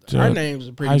got our names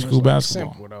are pretty high much school like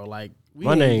basketball. simple though. Like we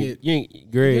My didn't name, get- you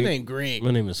ain't Greg. It ain't Greg.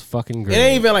 My name is fucking It Greg.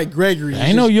 ain't even like Gregory.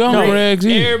 Ain't no young Gregs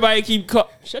either. Everybody keep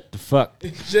shut the fuck.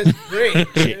 Just Greg.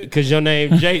 Because your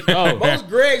name Jay. Oh, Most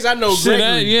Gregs I know. Shit,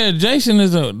 Gregory. yeah, Jason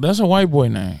that's a white boy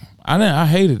name. I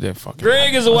hated that fucking.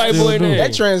 Greg is a I white still boy do. name.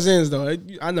 That transcends though.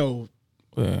 I know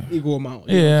Yeah, equal amount.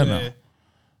 yeah, I know.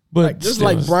 But Like, just still,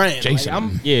 like Brian. Jason.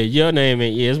 Like, Yeah, your name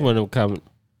ain't. Yeah, it's one of them coming.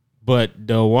 But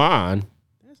Dewan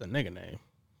that's a nigga name.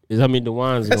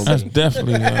 Dewan's gonna that's be.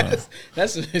 definitely That's a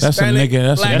that's a Hispanic. nigga.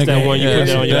 That's a black nigga. That's that one you yeah, put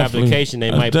that's on your definitely- application. They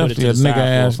that's might put it to the definitely a side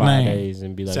nigga for ass 5 name. days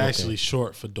and be It's like, actually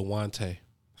short for Dewante.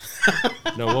 okay.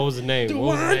 No, what was the name?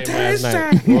 What was the name last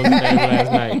night? What was the name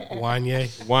last night?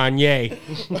 Wanye. Wanye.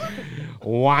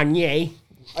 Wanye.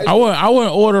 I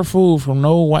wouldn't order food from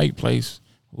no white place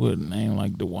with a name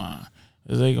like DeWine.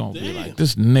 Cause they gonna be like,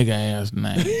 this nigga ass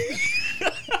name.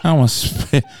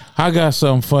 I got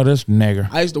something for this nigger.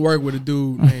 I used to work with a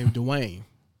dude named Dwayne.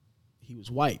 He was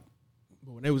white.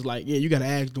 But when they was like, yeah, you gotta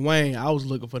ask Dwayne, I was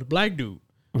looking for the black dude.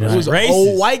 It was an Racist.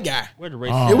 old white guy. Where the Oh,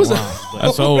 race? It was wow. a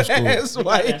That's old school. ass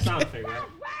white That guy. sound effect, right?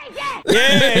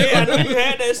 Yeah, I know you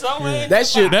had that somewhere. That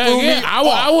shit That- threw me yeah, off.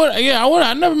 I would.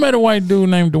 I never met a white dude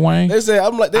named Dwayne. They said,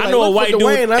 I'm like, they I like, know a look white for dude.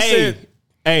 Dwayne. I Hey, said,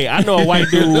 hey, I know a white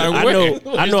dude.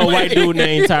 I know a white dude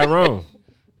named Tyrone.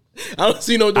 I don't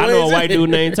see no Dwayne. I know a white dude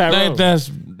named Tyrone.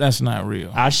 That's not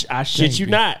real. I shit you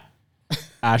not.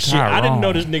 I didn't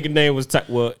know this nigga name was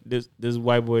this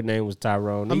white boy name was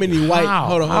Tyrone. How many white? How?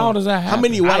 Hold on. How does that How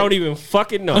many happen? white? I don't even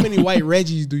fucking know. How many white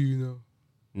Reggies do you know?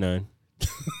 None.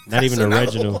 Not even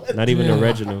original. Not even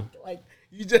original. Like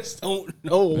you just don't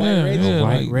know a white Yeah, Reggie. yeah,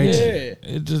 White like, Reggie.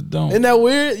 yeah, it just don't. Isn't that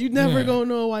weird? You never Yeah. gonna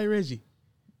know a white Reggie.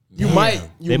 You They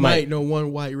might might. know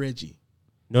one white Reggie.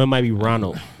 No, it might be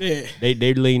Ronald. Yeah, They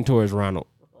lean towards Ronald.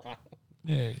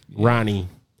 yeah, Ronnie.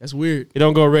 that's weird. It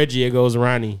don't go Reggie. It goes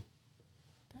Ronnie.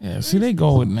 yeah. See, they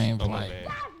go with names like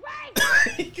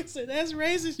You said that's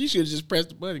racist. You should have just pressed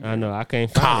the button. I know. I can't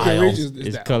find Kyle. it.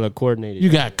 It's color coordinated. you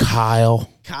got Kyle,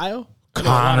 Kyle.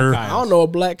 Connor. I don't know a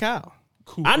black Kyle.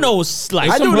 I know it's like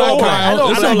I do some know black one. Kyle. I know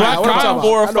It's a some black black Kyle. What I'm Kyle. talking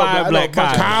 4 or about. I know 5 a black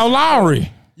bunch. Kyles. Kyle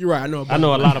Lowry. You're right. I know. I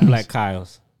know a lot of black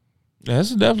Kyles.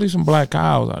 There's definitely some black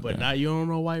Kyles out But there. now you don't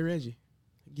know white Reggie.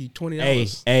 Give you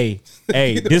 $20. Hey,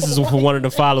 this is for one of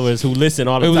the followers who listen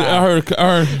all It the was, time.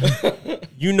 I heard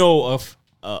You know of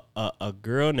a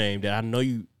girl named that I know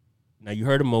you. Now you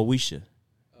heard of Moesha,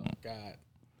 Oh God.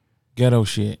 ghetto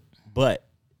shit. but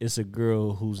it's a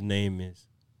girl whose name is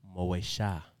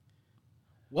Moesha.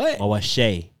 What?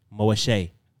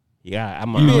 Moesha. Yeah,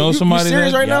 You know somebody You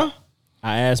serious that- right Yeah. now?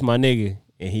 I asked my nigga,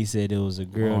 and he said it was a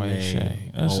girl Moe named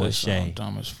Shay. That's just Moesha,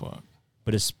 dumb as fuck.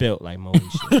 but it's spelled like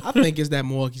Moesha. I think it's that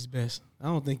Milwaukee's best. I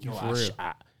don't think you for real.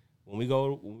 When we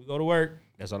go to work,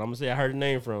 that's what I'm gonna say. I heard the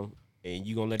name from, and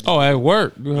you gonna let. Oh, at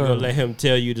work. you gonna let him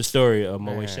tell you the story of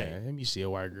Moesha. Man, let me see a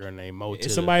white girl named Mo.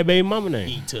 It's somebody baby mama name.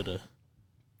 E to the.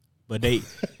 But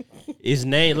it's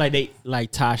named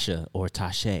like Tasha or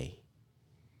Tashay.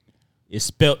 It's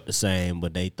spelt the same,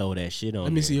 but they throw that shit on.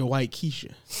 Let me there. see a white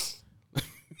Keisha.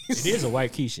 It is a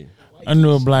white Keisha. I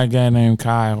knew a black guy named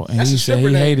Kyle, and That's he a said he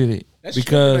stripper name. hated it That's a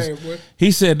because stripper name, boy.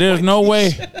 he said there's no way.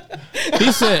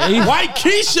 He said he, White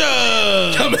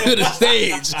Keisha. Come to the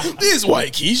stage. This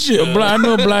white Keisha. I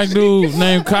knew a black dude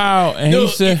named Kyle, and he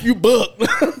said you buck.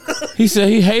 he said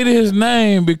he hated his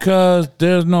name because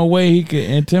there's no way he could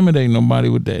intimidate nobody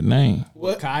with that name,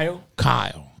 What? Kyle?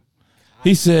 Kyle.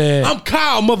 He said I'm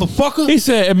Kyle, motherfucker. he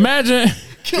said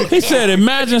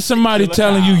imagine somebody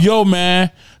telling you, yo man,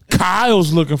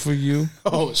 Kyle's looking for you.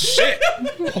 Oh shit.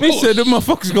 He said the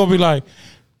motherfucker's gonna be like,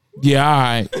 yeah, all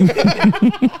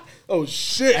right. Oh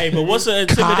shit. Hey, but what's an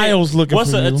intimidating? Kyle's looking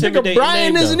What's for an you. intimidating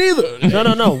Brian name, isn't though?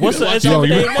 either. No. What's an Yo,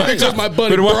 you- intimidating name? Just my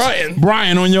buddy But what's- Brian.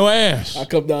 Brian on your ass. I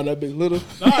come down that bitch little.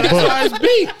 That's why it's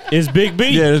B. It's Big B.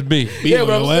 Yeah, that's B. Yeah,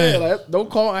 but I'm your saying, like, don't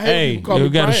call. I hate Hey, when you call You me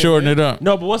gotta Brian, shorten man. it up.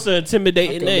 No, but what's an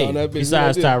intimidating come down name that bitch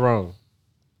besides like that. Tyrone?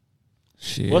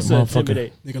 Shit, What's an motherfucker.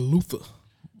 intimidating? Nigga Luther.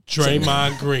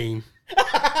 Draymond Green.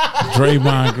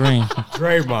 Draymond Green.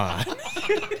 Draymond.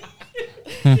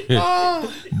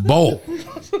 Bo.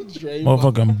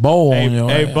 Motherfucking Bo on your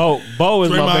Hey, ass. Bo is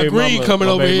my Draymond baby Green mama. coming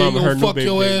my over baby here mama, her gonna new fuck big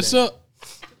your baby ass name. up.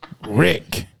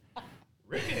 Rick.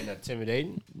 Rick ain't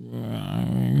intimidating. You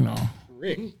know.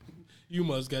 Rick. You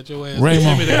must got your ass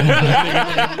Raymond. intimidated.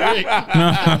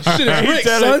 Shit is Rick,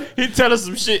 son. He telling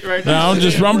some shit right now. I'm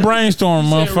brainstorming,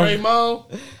 Hey, motherfucker.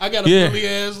 Raymond. I got a Yeah. bully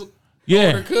ass Yeah.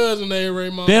 older cousin named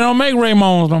Raymond. They don't make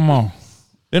Raymonds no more.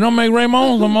 They don't make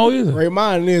Raymonds no more either.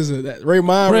 Raymond is that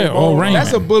Raymond. Ray- oh, Raymond. Raymond.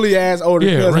 That's a bully ass older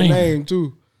Yeah, cousin Raymond. name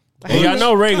too. Hey, y'all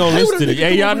know Ray gonna listen to this.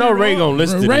 Hey, y'all know Ray gonna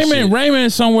listen to this shit. Raymond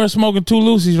is somewhere smoking two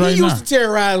Lucy's right He now. used to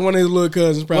terrorize one of his little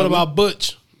cousins. Probably. What about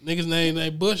Butch? Niggas name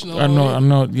ain't Bush no I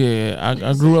know. Yeah,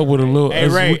 I grew up with a little. Hey,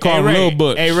 Ray. We call Hey, him Ray. Little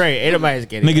Butch. Hey, Ray. Ain't nobody's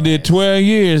getting Nigga did 12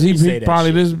 years. say He that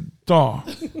probably shit. this tall.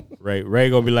 Ray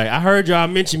gonna be like, I heard y'all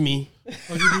mention me.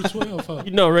 What you do 12 for?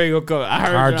 You know Ray gonna come. I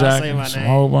heard y'all say my Carjacking, some name.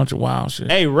 whole bunch of wild shit.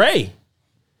 Hey,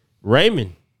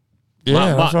 Raymond. Yeah, my-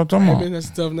 that's what I'm talking Man, about. that's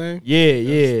a tough name.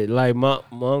 Yeah. Like my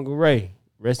Uncle Ray.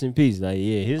 Rest in peace. Like,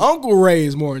 yeah, his Uncle Ray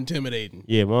is more intimidating.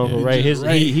 yeah, my Uncle Ray. His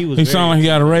Ray. he was. He very- sound like he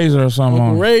got a razor or something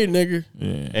Uncle on. Ray, nigga.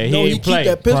 Hey, he No, he ain't keep play.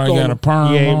 that pistol Probably got a on.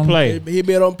 perm He ain't on. play. He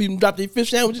bet on people drop their fish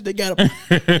sandwiches. They got him.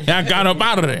 I got up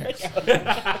out of there.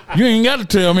 You ain't got to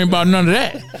tell me about none of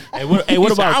that. Hey, what He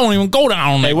said, about? I don't even go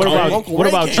down on that. Hey, what about? Uncle What Ray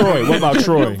about came Troy? What about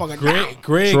Troy?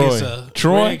 Greg Troy. is a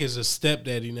Troy? Greg is a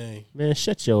stepdaddy name. Man,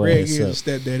 shut your Greg ass is up. a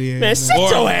stepdaddy. Man, shut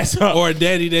your ass up. Or a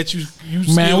daddy that you Man,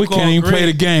 still we call can't even Greg. play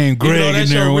the game. You know Greg in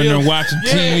that's there your when real- they're watching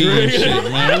Yeah, TV and Greg. shit,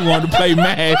 man. We wanted to play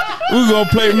Mad. We gonna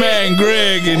play Mad and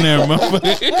Greg in there,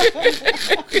 motherfucker.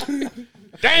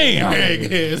 Damn.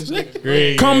 Greg is.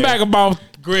 Greg, Come back about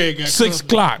Greg got 6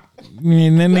 o'clock.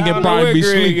 And then I nigga don't know probably where be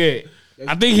Greg asleep. at.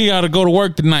 I think he got to go to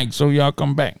work tonight, so y'all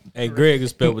come back. Hey, Greg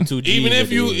is spelled with two G's. Even at if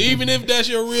the end. even if that's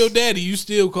your real daddy, you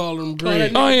still call him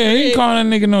Greg. Oh yeah, he ain't calling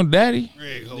that nigga no daddy.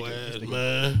 Greg, ho ass,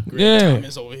 man. Yeah.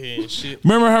 Thomas over here and shit.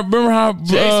 Remember how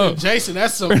Jason,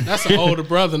 that's an older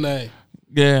brother name.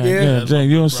 yeah, Jay,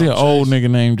 you don't see an old nigga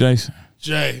named Jason.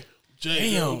 Jay,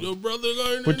 your brother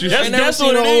learned What you I ain't never That's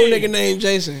seen what an it old is. nigga named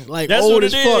Jason. Like That's old what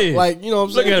as it fuck. is. Like, you know what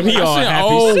I'm Look saying? at him. He I all see an happy.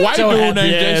 old Sit white your dude happy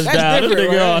named ass Jason. That's down. This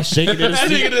different, nigga all right? shaking in the That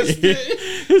nigga seat.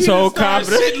 just His whole started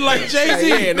confidence. sitting like Jay-Z.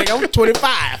 Yeah, nigga, I'm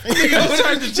 25. Nigga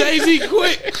turned to Jay-Z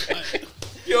quick.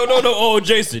 You don't know no old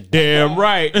Jason. Damn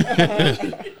right.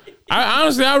 I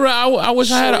honestly, I wish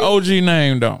I had an OG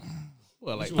name though.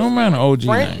 Well, like No man, an OG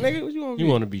Frank, name. nigga, what you want to You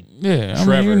be? want to be? Yeah, I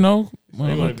Trevor. mean, you know, You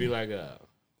want to be like a?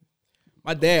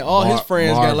 My dad, all his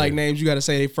friends got Marvin. like names you got to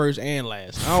say their first and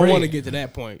last. I don't Fred. want to get to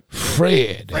that point.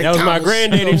 Fred. Frank That was my Thomas,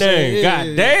 granddaddy you know what I'm saying? name. Yeah, God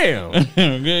yeah.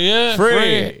 damn. Yeah,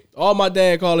 Fred. All my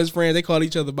dad call his friends, they call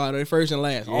each other by their first and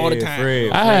last all the Yeah, time.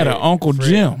 Fred. I had an Uncle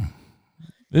Jim.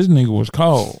 This nigga was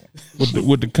cold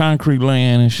with the concrete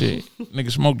laying and shit.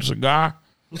 Nigga smoked a cigar.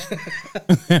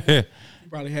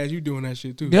 Probably had you doing that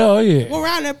shit too. Yeah, oh yeah. Go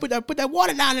around there, put that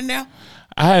water down in there.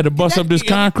 I had to bust up this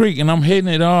concrete and I'm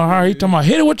hitting it all hard. He talking about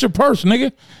hit it with your purse,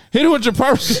 nigga. Hit it with your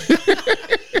purse.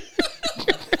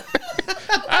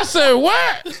 I said,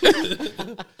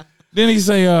 what? Then he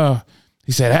said,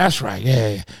 that's right.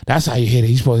 Yeah, that's how you hit it.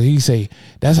 He say,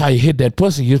 that's how you hit that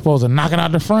pussy. You're supposed to knock it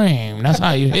out the frame. That's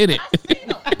how you hit it.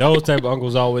 Those type of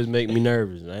uncles always make me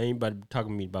nervous. I ain't about to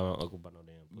talking to me about my uncle about no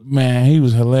damn. Man, he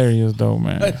was hilarious though,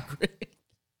 man.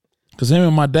 Cause him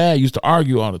and my dad used to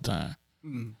argue all the time.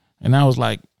 And I was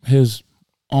like his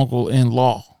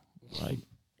uncle-in-law. Like,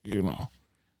 you know.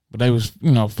 But they was,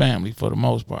 family for the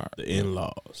most part. The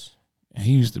in-laws. And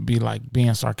he used to be like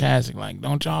being sarcastic, like,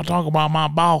 don't y'all talk about my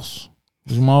boss.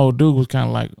 Because my old dude was kind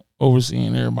of like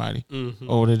overseeing everybody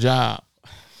over the job.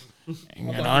 And,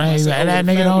 they say, that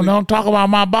nigga don't talk about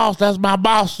my boss. That's my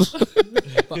boss.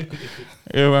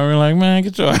 Everybody like, man,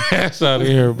 get your ass out of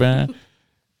here, man.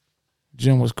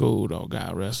 Jim was cool though.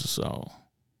 God rest his soul.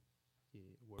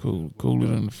 Cooler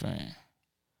than the fan.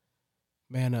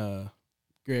 Man,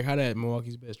 Greg, how that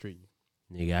Milwaukee's best treat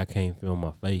you? Nigga, I can't feel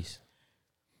my face.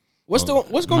 What's gonna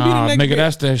be the Nah, next? nigga, bit?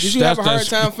 that's that. Did you have a hard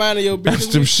time finding your That's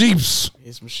business? them sheeps.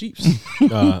 It's some sheeps.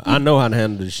 I know how to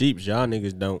handle the sheeps. Y'all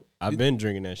niggas don't. I've been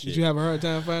drinking that Did shit. you have a hard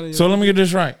time finding your So let me get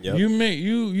this right. Yep.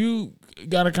 You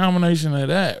got a combination of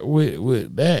that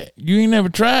with that. You ain't never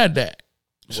tried that.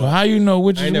 So how you know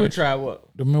which I is ain't never which? tried what?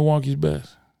 The Milwaukee's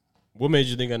best. What made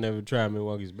you think I never tried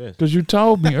Milwaukee's best? Because you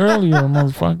told me earlier,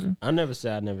 motherfucker. I never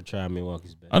said I never tried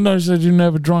Milwaukee's best. I know you said you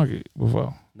never drunk it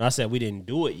before. No, I said we didn't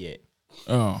do it yet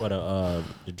Oh, for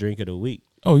the drink of the week.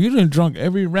 you didn't drunk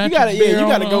every ratchet. gotta- yeah, beer you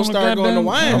gotta on- go on the start going to goddamn-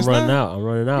 wine. I'm Hands running down. out. I'm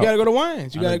running out. You gotta go to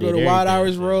Wines. You I gotta done go to did Wild everything,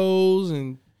 Irish man. Rose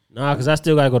and Nah, because I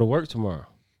still gotta go to work tomorrow.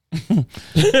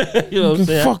 You know what I'm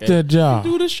saying? Fuck that job.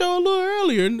 do the show a little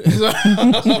earlier.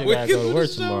 I still We gotta can go to do work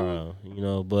the show.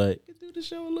 tomorrow. But Do the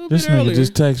show a little This bit nigga earlier.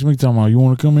 just texted me talking about you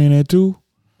want to come in there too.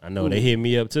 I know they hit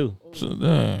me up too. So,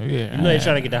 yeah, You know they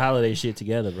trying to get the holiday shit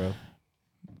together, bro.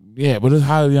 yeah, but it's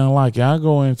highly unlikely. I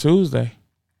go in Tuesday.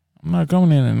 I'm not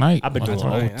coming in tonight. I've been doing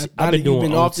Motherfucker. OT. Man, I've been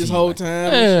doing off OT, this whole like- time.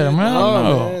 Yeah, and shit. man, Oh,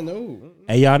 no. man, no.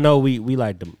 Hey, y'all know we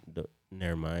like the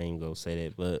never mind, I ain't gonna say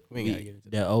that, but We ain't gotta get into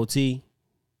that OT,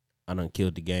 I done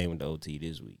killed the game with the OT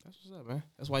this week. That's what's up, man.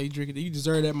 That's why you drink it. You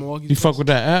deserve that Milwaukee. You fuck with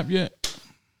that app yet?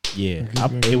 Yeah,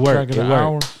 Keep it worked. track of It the worked.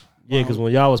 hours? Yeah, because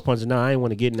when y'all was punching out, I ain't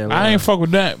want to get in that line. I ain't fuck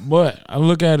with that, but I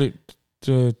look at it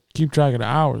to keep track of the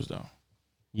hours though.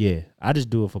 Yeah, I just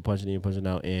do it for punching in, punching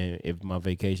out, and if my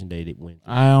vacation day it went.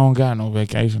 I don't got no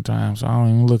vacation time, so I don't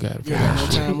even look at it. You got no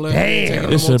time left.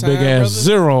 Damn. It's a big ass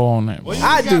zero on that. Well, you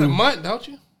I got do. a month, don't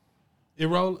you?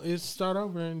 It start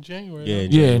over in January. Yeah,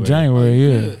 don't Yeah, in January,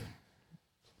 yeah. Good.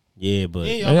 Yeah, but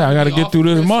Yeah, I gotta get through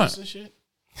this month.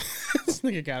 This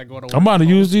nigga gotta go to work. I'm about to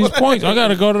use these points. I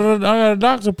got a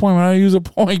doctor's appointment. I use a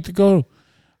point to go.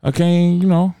 I can't, I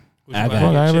fuck, I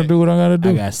gotta got, do what I gotta do.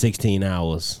 I got 16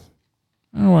 hours.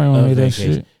 Nobody want to hear that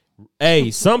vacation. shit.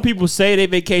 Hey, some people say they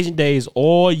vacation days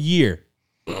all year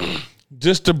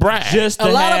Just to brag. just to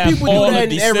A lot have of people do all that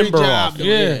of in every December job. off. Though.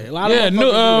 Yeah, A lot of yeah. motherfuckers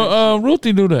do that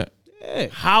Ruthie do that.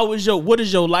 shit. What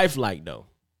is your life like though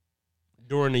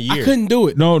during the year? I couldn't do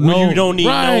it. No, you don't need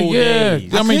right, no yeah.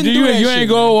 days. I mean, couldn't do do you that you shit, ain't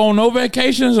go on no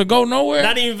vacations or go nowhere?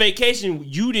 Not even vacation.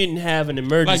 You didn't have an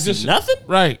emergency. just nothing.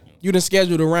 Right. You done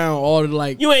scheduled around all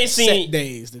the You ain't set seen-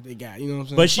 days that they got. You know what I'm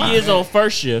saying? But she is on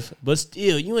first shift. But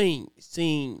still, you ain't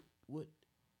seen what.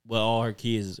 Well, all her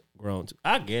kids grown too.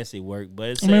 I guess it worked,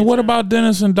 but I mean, what about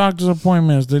dentist and doctor's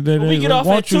appointments? They we get off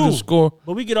want at you 2. to score.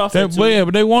 But we get off That, at 2. but yeah,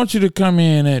 but they want you to come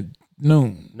in at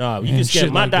noon. No, you and can shit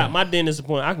skip my like that. my dentist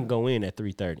appointment. I can go in at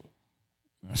 3:30.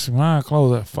 See, mine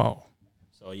close at 4,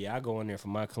 So yeah, I go in there for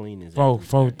my cleanings. at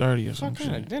 4:30 or some what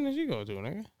kind of shit. dentist you go to,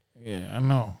 nigga? Yeah, I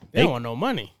know. They don't want no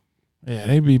money. Yeah,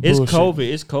 they be It's bullshit.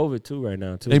 COVID. It's COVID too right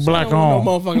now too. They So- black They don't on.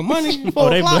 want no motherfucking money. Oh, 4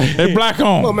 they o'clock. black. They black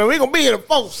Well, on. man, we gonna be here at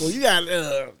 4, so you got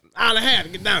hour and a half to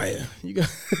get down here. You got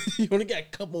you only got a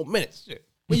couple more minutes. Shit.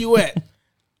 Where you at?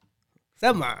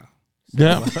 7 miles.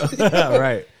 Yeah,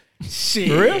 right. Shit,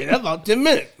 For real? that's about 10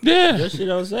 minutes. yeah, Your shit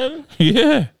on 7?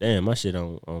 yeah. Damn, my shit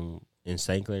on in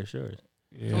St. Clair Shores.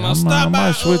 Yeah, I'll I stop might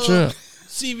by, switch up.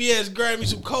 CVS, grab me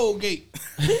some Colgate.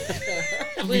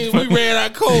 we ran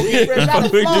out of Colgate. Fresh out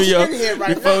of Before we floss do your, in here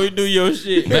right before now. we do your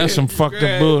shit. That's some fucked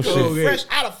up bullshit. Fresh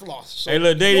out of floss. So Hey,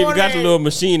 look, they go even in got the there. little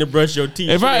machine to brush your teeth.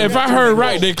 If I heard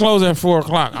right, they close at 4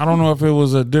 o'clock. I don't know if it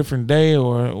was a different day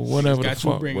or whatever the Got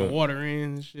you fuck. bringing But, water in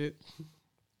and shit.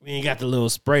 we ain't got the little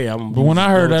spray. but when I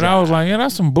heard that, I was like, yeah,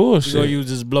 that's some you gonna bullshit. use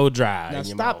this blow dry. Now in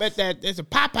your stop mouth. at that. There's a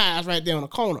Popeyes right there on the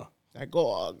corner. I go.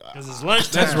 Oh, God. Cause it's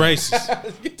lunchtime. That's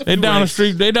racist. They down the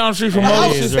street. They down the street from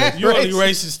Motor is City. right. You only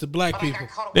racist to black people.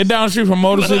 They down the street from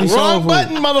Motor City Soul Wrong Food.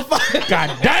 button, motherfucker.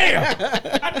 God damn.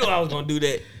 I knew I was gonna do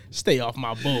that. Stay off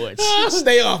my boards.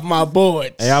 Stay off my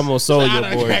boards. Hey, I'm gonna sold I your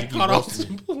done board. got caught off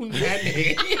some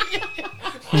Punani.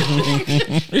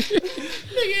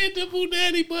 Nigga hit the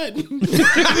Punani button.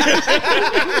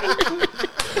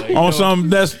 On something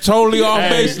that's totally off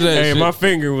base. of that Hey, shit. my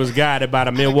finger was guided by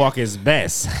the Milwaukee's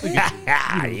best. Yeah.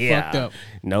 fucked up.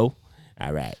 No.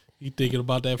 All right. You thinking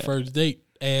about that first date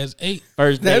as 8.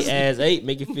 First That's- day ass 8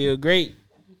 make you feel great.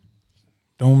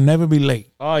 Don't never be late.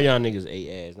 All y'all niggas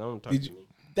ate ass. Don't talk to me.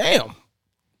 Damn.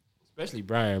 Especially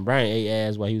Brian. Brian ate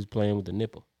ass while he was playing with the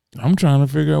nipple. I'm trying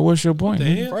to figure out what's your point.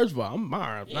 nigga. First of all, I'm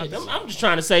Mara. Yeah, I'm just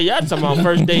trying to say y'all talking about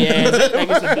first day ass. I think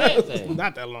it's a bad thing.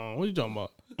 Not that long. What you talking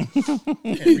about?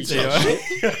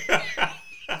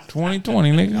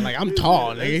 2020, nigga. Like I'm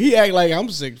tall, nigga. He act like I'm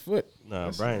 6 foot.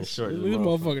 Nah, Brian's short. This as a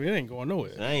motherfucker. motherfucker, it ain't going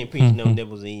nowhere. I ain't pinching no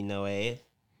nipples and eating no ass.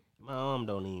 My arm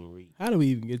don't even reach. How do we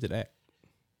even get to that?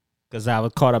 Cause I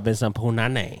was caught up in some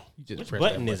punane. You just Which press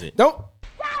button that is it? Don't.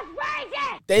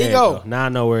 There you go. Now I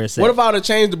know where it's at. What if I would have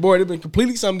changed the board? It'd been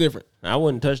completely something different. I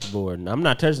wouldn't touch the board. I'm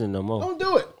not touching it no more. Don't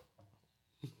do it.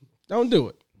 Don't do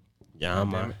it. Yeah,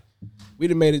 I'm on. We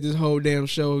done made it this whole damn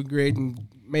show great and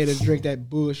made us drink that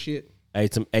bullshit. Hey,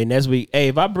 next week. Hey,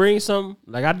 if I bring something,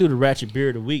 like I do the ratchet beer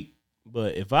of the week,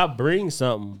 but if I bring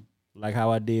something like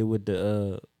how I did with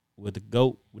the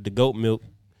goat milk,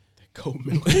 Goat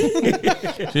milk.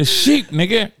 Just sheep,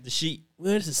 nigga. the sheep,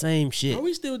 well, it's the same shit. Are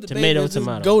we still debating? Tomato, Does this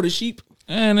tomato. Go to sheep.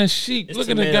 And a sheep. It's Look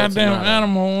at the tomato, goddamn tomato.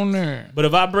 animal on there. But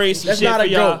if I bring some That's shit not for a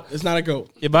y'all, goat. It's not a goat.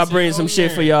 if I bring some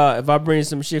shit for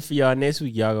y'all, next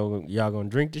week, y'all gonna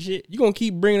drink the shit. You gonna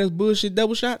keep bringing us bullshit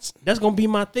double shots? That's gonna be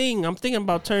my thing. I'm thinking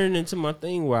about turning into my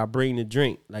thing where I bring the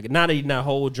drink, like not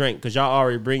whole drink, cause y'all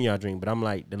already bring y'all drink, but I'm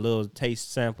like the little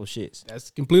taste sample shits,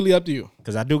 That's completely up to you.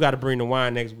 cause I do got to bring the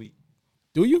wine next week.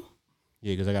 Do you?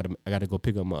 Yeah, cause I gotta go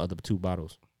pick up my other 2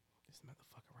 bottles.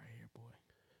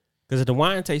 Cause at the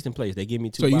wine tasting place, they give me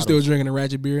 2 So you bottles. still drinking a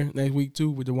ratchet beer next week too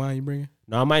with the wine you bringing?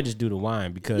 No, I might just do the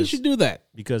wine You because should do that.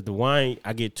 the wine,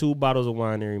 I get 2 bottles of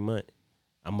wine every month.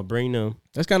 I'm gonna bring them,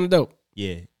 That's kind of dope.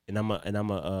 yeah, and I'm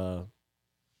a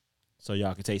so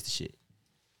y'all can taste the shit.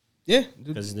 Yeah,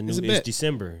 Cause it's a it's bet.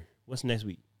 December. What's next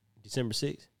week? December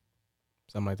 6th.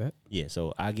 Something like that. Yeah,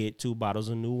 so I get 2 bottles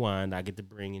of new wine. I get to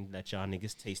bring and let y'all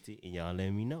niggas taste it, and y'all let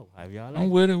me know how y'all like I'm it.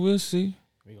 with it. We'll see.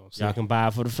 We gonna see. Y'all can buy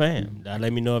it for the fam. Y'all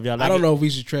let me know if y'all like I don't it. know if we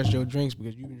should trust your drinks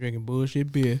because you've been drinking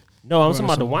bullshit beer. No, I'm Bro, talking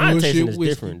about the some wine bullshit tasting is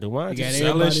whiskey. different. The wine You got tasting.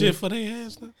 Sell that everybody- shit for their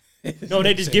ass now. No,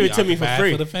 they just give it to me for Buy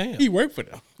free. for the fam. He worked for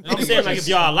them. I'm saying, like, if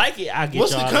y'all like it, I get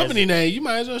What's y'all the company name? You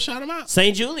might as well shout them out.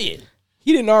 St. Julian.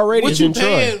 He didn't already. What It's you in Troy.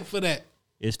 paying for that?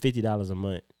 It's $50 a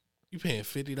month. You paying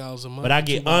 $50 a month? But I for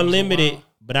get 2 bottles of unlimited. wine?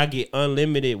 But I get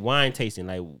unlimited wine tasting.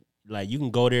 Like you can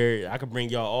go there. I can bring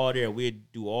y'all all there. We'll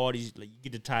do all these. Like,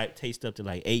 you get to taste up to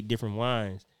like 8 different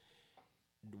wines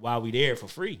while we there for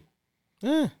free.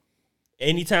 Yeah.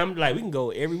 Anytime, like we can go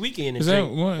every weekend and Is that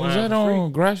drink what, wine is that for free.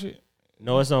 on Gratiot?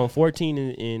 No, it's on 14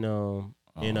 in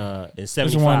There's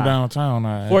 75. one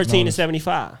downtown. 14 and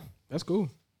 75. That's cool.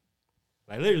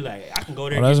 Like literally, like I can go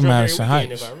there. Oh, and that's get drunk Madison every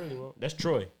weekend Heights. if I really want. That's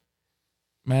Troy.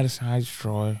 Madison Heights,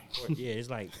 Troy, Yeah,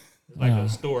 it's like Yeah. a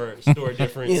store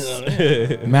difference.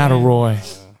 Matteroy,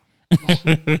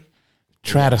 I'm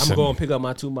Traddison. going to pick up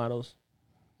my 2 bottles.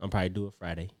 I'm probably do it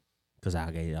Friday because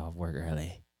I'll get off work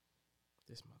early.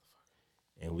 This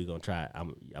motherfucker. And we gonna try.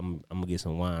 I'm gonna get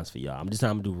some wines for y'all. This time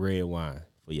I'm gonna do red wine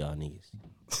for y'all niggas.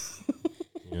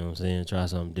 You know what I'm saying? Try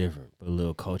something different. Put a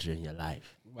little culture in your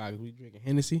life. Why? 'Cause we drinking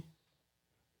Hennessy.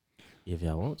 If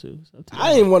y'all want to. It's up to I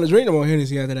y'all. didn't want to drink no more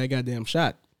Hennessy after that goddamn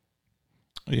shot.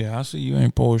 Yeah, I see you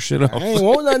ain't pour shit off. I ain't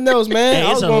want nothing else, man. Hey, I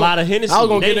was it's a gonna- lot of Hennessy. I was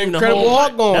gonna They get ain't an even a Incredible whole Hawk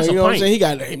pint. going. That's You a know what I'm pint. saying? He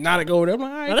got Hypnotic over there. I'm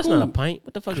like, all right, No, that's cool. not a pint.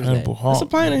 What the fuck is Incredible that? Hawk. That's a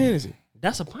pint of Hennessy.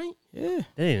 That's a pint? Yeah.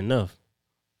 That ain't enough.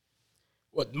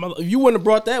 What? If you wouldn't have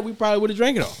brought that, we probably would have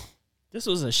drank it all. This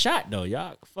was a shot though.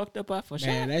 Y'all fucked up off a Man,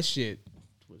 shot. that shit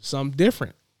was something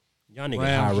different. Y'all niggas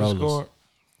Rams high just rollers. scored.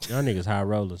 Y'all niggas high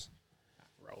rollers.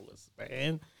 Rollers,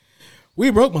 man. We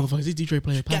broke motherfuckers. This Detroit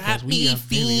Player Podcast. We are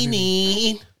very,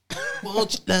 very-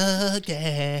 Won't you look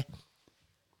at?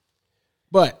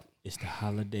 But It's the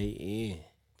holiday in.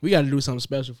 we got to do something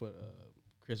special for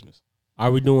Christmas. Are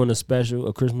we doing a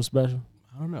Christmas special?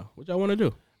 I don't know. What y'all want to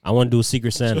do? I want to do a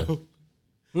Secret Santa.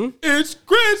 It's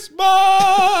Christmas.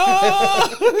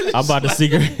 I'm about to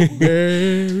secret.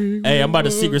 Hey, I'm about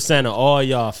to Secret Santa all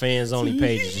y'all fans only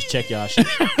pages. Just check y'all shit.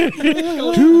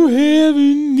 To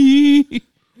heavenly.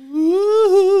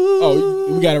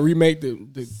 Oh, we got to remake the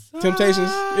Temptations.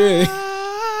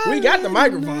 Yeah, we got the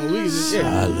microphone. We can just, yeah.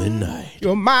 Silent night.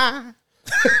 You're mine.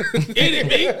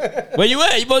 Where you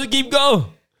at? You supposed to keep going.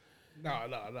 No.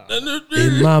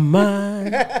 In my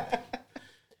mind.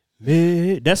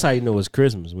 Man, that's how you know it's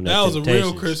Christmas. When That was a real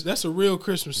Temptations- Christmas. That's a real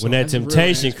Christmas song. When that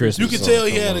Temptation Christmas. You could song tell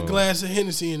he come had a on. glass of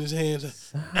Hennessy in his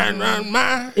hands. And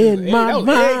mine. In That my was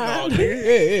mind. eggnog,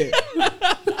 yeah.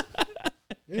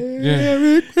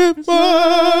 Yeah.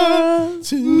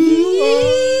 To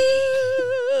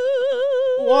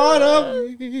one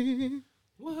of me.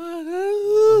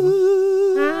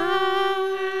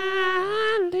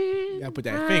 Gotta put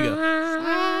that finger.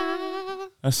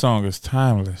 That song is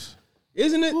timeless.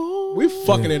 Isn't it? We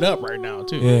fucking it up right now,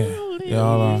 too. Yeah,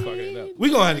 y'all are. Fucking it up. We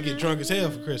gonna have to get drunk as hell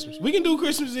for Christmas. We can do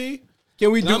Christmas Eve.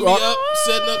 Can we I'll do be up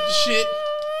setting up the shit.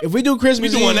 if we do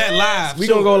Christmas We doing Eve, that live. we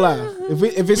too. gonna go live. If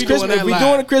it's We Christmas, doing that if we live.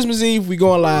 doing a Christmas Eve, we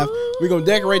going live. We gonna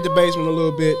decorate the basement a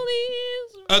little bit.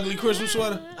 Ugly Christmas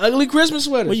sweater. Ugly Christmas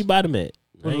sweaters. Where you buy them at?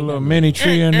 Put a little mini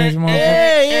tree in this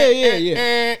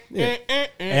motherfucker. Yeah.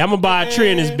 Hey, I'm gonna buy a tree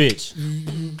in this bitch.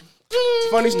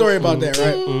 Funny story about that,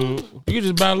 right? You can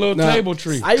just buy a little Nah, table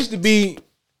tree. I used to be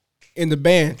in the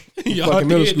band, Y'all fucking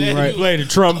middle did school, that. right? Play the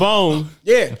trombone.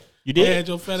 Yeah. You You did? had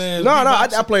your fat ass. No,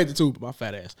 beatbox. I played the tuba, my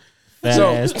fat ass. Fat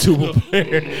So- ass tuba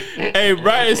player. Hey,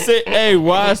 Brian said, hey,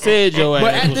 why said your ass?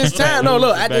 But at this time, no,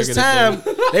 look, at Back this in the day.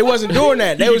 time, they wasn't doing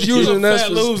that. They was using us Fat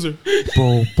for loser.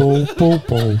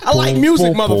 I like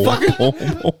music,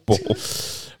 motherfucker.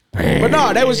 But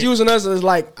no, they was using us as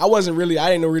like I didn't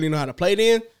really know how to play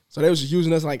then. So they was just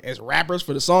using us like as rappers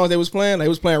for the songs they was playing. They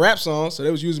was playing rap songs, so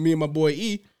they was using me and my boy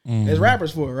E as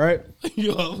rappers for it, right?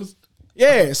 Yo,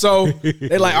 Yeah. So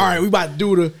they like, all right, we about to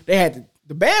do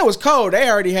the band was cold. They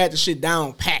already had the shit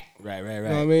down packed. Right. You know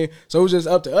what I mean? So it was just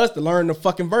up to us to learn the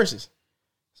fucking verses.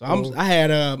 So I had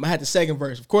the second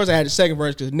verse. Of course I had the second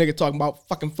verse because the nigga talking about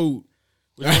fucking food.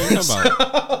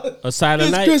 A silent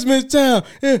It's night. Christmas time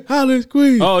in Hollis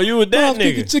Queens. Oh, you with that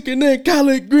Kicking nigga? chicken and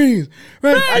collard greens.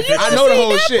 Right? I know the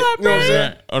whole shit. You know what I'm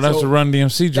saying? Oh, that's So the Run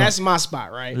DMC joint. That's my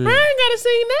spot, right? I ain't gotta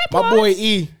sing that. My boy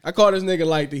E, I call this nigga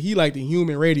like the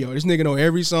human radio. This nigga know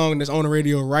every song that's on the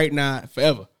radio right now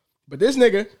forever. But this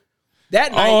nigga,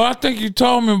 that night, Oh, I think you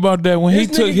told me about that when he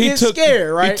This took nigga he get took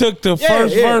scared, right? he took the Yeah,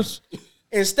 first yeah. verse.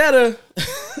 instead of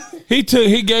He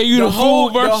gave you the, the whole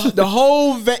full verse. the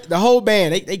whole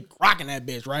band, they rocking that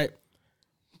bitch, right?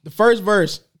 The first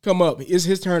verse come up. It's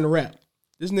his turn to rap.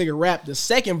 This nigga rapped the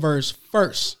second verse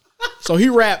first. So he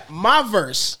rapped my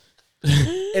verse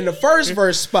in the first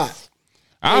verse spot.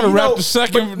 I would have rapped the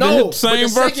second, the same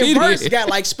verse. The second verse got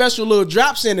like special little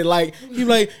drops in it. Like he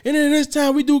like, and then this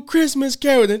time we do Christmas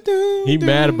carols. He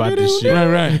mad about this shit.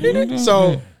 Right.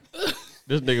 So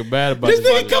this nigga bad about this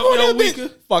this. nigga come on that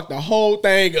bitch, fuck the whole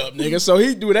thing up, nigga. So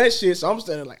he do that shit. So I'm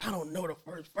standing like, I don't know the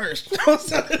first verse. I'm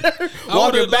standing there,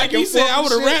 walking back and forth. I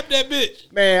would have rapped that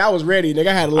bitch. Man, I was ready, nigga.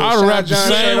 I had a little Sean rapped the John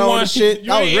same shirt on one. and shit.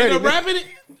 You I was ain't ready. end up nigga. rapping it?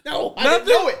 No, I didn't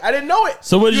know it. I didn't know it.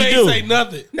 So what You did ain't you say do?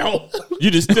 nothing. No. You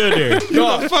just stood there. You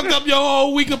done fucked up your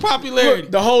whole week of popularity.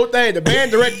 The whole thing, the band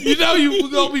director. You know you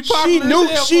was gonna be popular.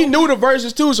 She knew the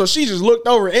verses too, so she just looked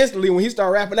over instantly when he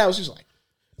started rapping out. She was like,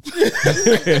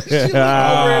 she looked over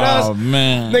at us. Oh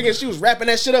man, Nigga, she was rapping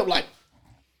that shit up like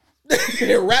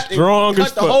rapped Strong as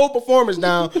cut the fuck. whole performance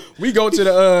down. We go to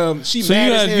the she so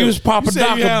mad as hell. you was Papa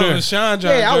Doc up there. Sean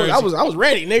John Yeah, I was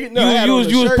ready, nigga. No, I had You on was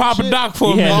the you was shirt and Papa shit. Doc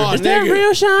for a He had- minute. Is that nigga.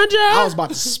 real, Sean John? I was about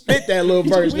to spit that little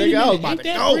verse, nigga. I was about to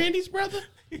go. Brandy's brother?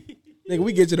 Nigga,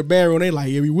 we get to the band room, they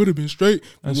like, yeah, we would have been straight.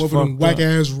 That's One of them fucked up.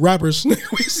 whack ass rappers.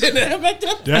 Nigga, we sitting there back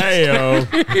there. Damn.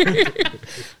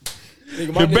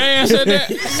 Nigga, my The band said that.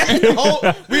 the whole,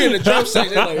 we in the drum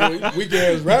section, like, weak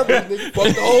ass rappers, nigga, fuck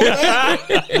the whole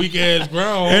thing. Weak ass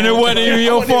brown. And it wasn't even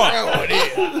your fault.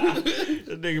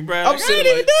 This nigga Brad. I'm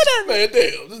sitting like, man,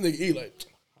 damn, this nigga eat like,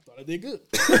 I thought I did good.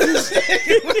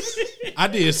 I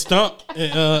did Stump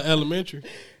in elementary.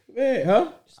 Man,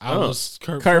 huh? I was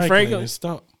Kurt Franklin. Franklin and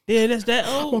Stump. Yeah, that's that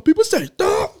old. Well, people say,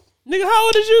 stop. Nigga, how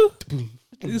old is you?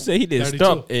 You say he did 32.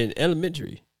 stump in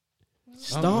elementary.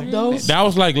 Stop, though. That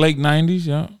was like late '90s,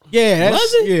 yeah. Yeah, that's,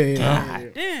 Was it? Yeah.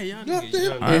 Damn, y'all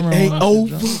niggas I remember Ain't when I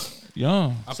over. was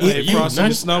young. I played you Frosty the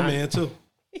nuts. Snowman too.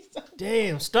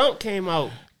 Damn, Stump came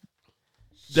out.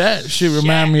 That shit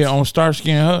remind me of on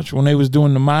Starsky and Hutch when they was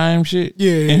doing the mime shit.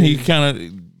 Yeah. and he kind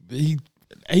of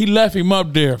he left him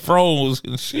up there, froze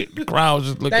and shit. The crowd was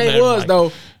just looking at Thing him was, like,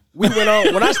 though, we went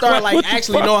on, when I started, like,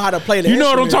 actually knowing how to play the You know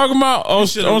what I'm instrument. talking about on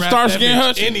Should've rapped Starsky that and bitch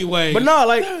Hutch? anyway. But no,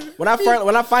 like, when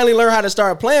I finally learned how to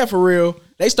start playing for real,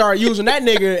 they started using that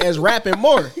nigga as rapping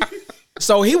more.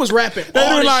 So he was rapping all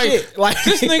were this like, shit. Like,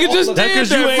 This nigga just That did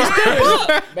 'cause you ain't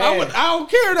that. I don't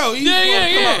care though. He Yeah, was gonna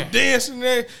yeah, come out dancing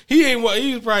there. He ain't what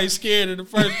he was probably scared in the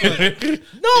first place.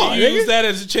 No, he nigga. used that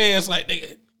as a chance, like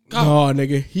nigga. oh,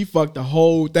 nigga, he fucked the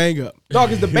whole thing up. No,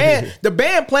 because the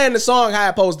band playing the song how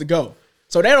it's supposed to go.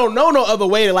 So they don't know no other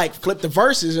way to, like, flip the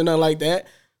verses or nothing like that.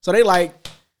 So they like,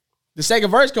 the second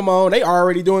verse come on, they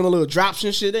already doing the little drops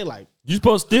and shit. They like, You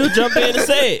supposed to still jump in and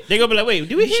say it. They gonna be like, wait,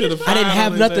 do we hear this? I didn't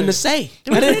have nothing to say.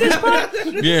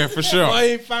 Yeah, for sure. I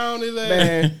ain't found his ass.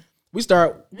 Man, we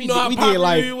You know how we popular did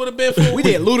like, you would have been for. we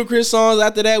did Ludacris songs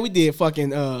after that. We did fucking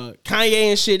Kanye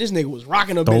and shit. This nigga was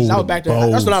rocking the bitch. I was back there.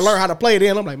 That's when I learned how to play it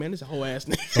in. I'm like, man, this is a whole ass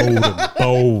nigga.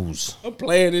 Bows. I'm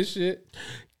playing this shit.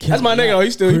 That's my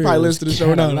nigga. Though. He probably listens to the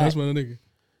show now. That's my nigga.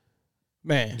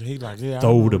 Man. He like, yeah, I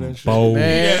Throw remember them that shit. bows.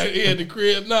 Man. He had the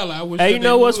crib now. Like, I wish Hey, that you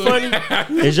know nigga what's would. funny?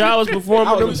 Is y'all was performing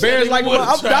I them. was embarrassed like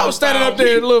I was standing up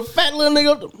there, little fat little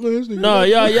nigga. This nigga- No,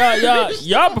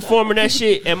 y'all performing that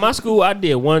shit at my school. I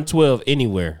did 112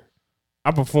 anywhere.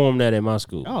 I performed that at my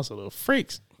school, Y'all some little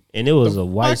freaks. and it was a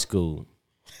white school.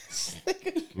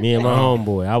 Me and my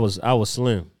homeboy, I was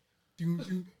slim. Who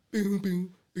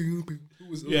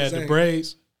was You had the saying?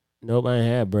 braids. Nobody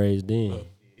had braids then,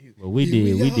 but we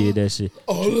did that shit.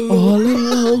 All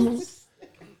alone.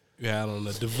 You had on the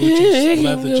Davucci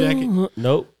leather jacket.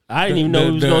 Nope, I didn't even know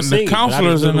we was gonna sing. The it, but I just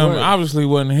counselors knew and the them words. obviously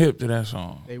wasn't hip to that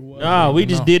song. They was. Nah, we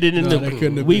just did it in No, they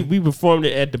couldn't the have we performed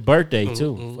it at the birthday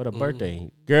too for the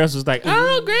birthday. Girls was like,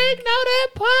 "Oh, Greg, know that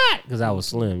part," because I was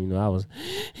slim. You know, I was.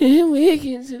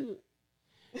 Wicked too.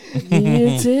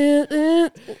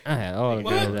 I had all the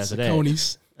girls after that.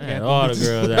 Conies. I had all the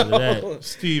girls after that.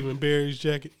 Stephen Barry's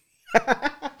jacket.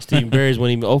 Stephen Barry's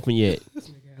wasn't even open yet.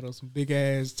 Had on some big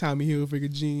ass Tommy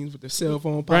Hilfiger jeans with the cell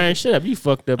phone. Brian, shut up. You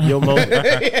fucked up your moment.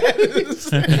 Say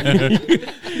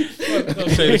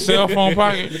the cell phone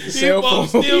pocket. Cell phone.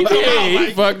 Still come out Yeah, he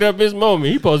like fucked up his moment.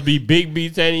 He supposed to be Big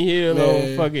B Tanny Hill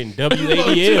on fucking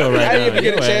WADL right I didn't now. even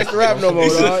get a Your chance ass- to rap no more,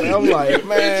 dog. I'm like,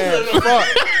 man, fuck.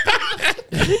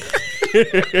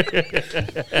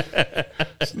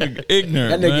 Nigga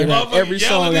ignorant, That nigga man. had every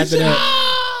song after that.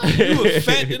 You was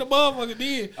fat in the motherfucker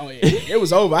then. Oh yeah, it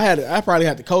was over. I probably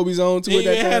had the Kobe's on too He at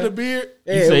that had a time. beard.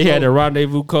 Yeah, He it said he was had the over.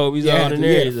 rendezvous Kobe's Yeah, on in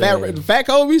yeah, there. the fat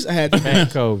Kobe's. I had the Fat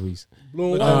Kobe's.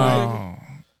 blue and white. Oh.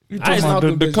 You I talking about talking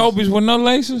the business. Kobe's with no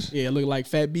laces? Yeah, it looked like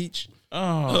Fat Beach.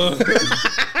 Oh.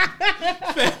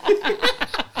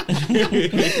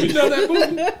 You know that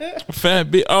movie? Fat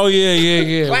bitch. Oh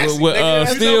yeah. With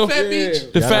Steel, Fat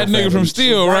Beach. the fat nigga from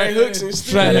Steel, right? Brian Hooks and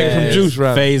Steel. Fat nigga from Juice,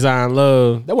 right? Faison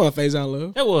Love. That wasn't Faison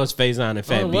Love. That was Faison and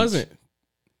Fat No, it Beach. wasn't.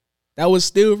 That was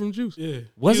Steel from Juice. Yeah.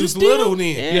 Was he it was Steel? little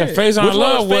then. Yeah, Faison Which one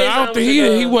Love. was Well, I Faison? don't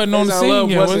think he wasn't on the Faison scene Love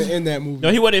yet. wasn't Was he? in that movie.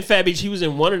 No, he wasn't in Fat Beach. He was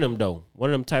in one of them though. One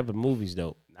of them type of movies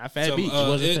though. Not Fat Some, Beach. It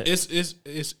wasn't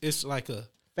Fat- it's like a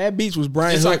Fat Beach was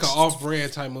Brian it's like Hooks. an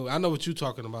off-brand type movie. I know what you're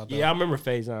talking about. Though. Yeah, I remember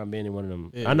Faison being in one of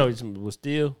them. Yeah. I know he was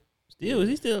still. Is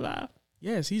he still alive?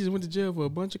 Yes, he just went to jail for a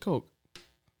bunch of coke.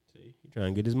 He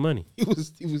trying to get his money. He was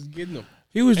getting them.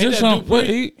 He was just that on. Dupree? What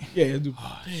he? Yeah, dude.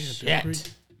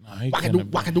 Shit. Nah, he Wakadoo, couldn't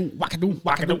have been. wakadoo,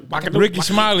 wakadoo, wakadoo. Ricky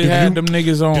Smiley had them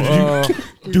niggas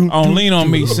on Lean on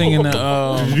Me singing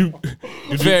the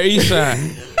Fair East Side.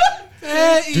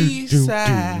 East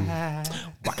Side.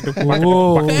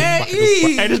 Whoa.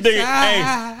 Hey, this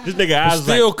nigga, I was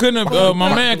Still like, couldn't have.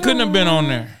 My man couldn't have been on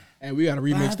there. And we gotta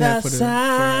remix that for the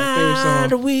theme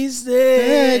song. we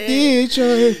stay.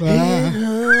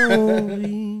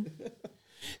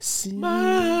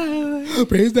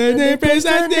 Praise that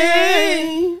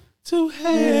name to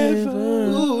heaven.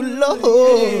 Ooh,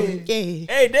 Lord.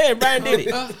 Hey, damn, Brian did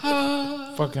it.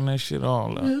 Fucking that shit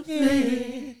all up.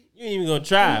 You ain't even gonna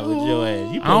try with your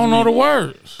ass. You I don't know the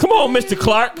words. Come on, Mr.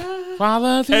 Clark.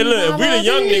 Father, Hey, look, if we the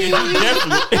young niggas, you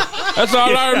definitely. that's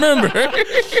all I remember.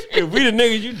 If we the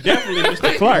niggas, you definitely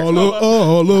Mr. Clark.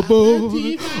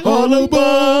 All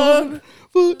aboard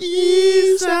for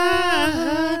Eastside.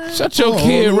 Shut your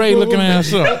kid Ray looking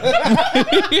ass up.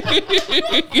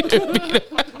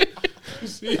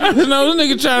 I don't know, this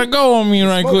nigga trying to go on me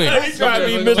right quick. He's trying to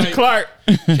be Mr. Clark.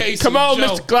 Come on,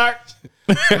 Mr. Clark.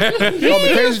 Call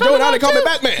me Crazy Joe, now they call me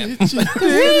Batman.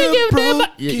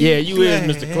 Yeah, you is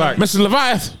Mr. Clark. Mr.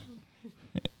 Leviathan.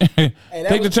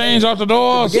 Take the chains off the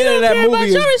doors. Beginning of that movie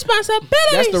is, responsibility.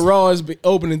 that's the rawest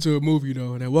opening to a movie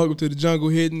though. That Welcome to the Jungle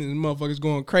hitting and the motherfuckers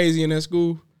going crazy in that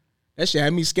school. That shit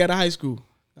had me scared of high school.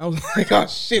 I was like, oh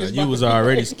shit. it's You about was to be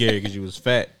already crazy. scared because you was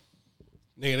fat.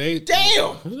 Nigga, they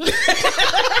Damn.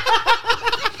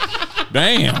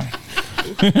 Damn.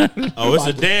 Oh, it's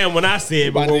a damn when I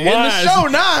said, but About to when end the wise. show,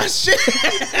 nah, shit.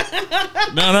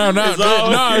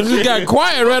 No, it just got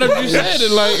quiet right after you said it.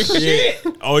 Like, Shit.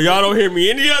 Oh, y'all don't hear me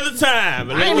any other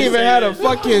time. I ain't even had a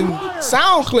fucking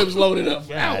sound clips loaded up.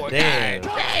 God damn.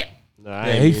 No, I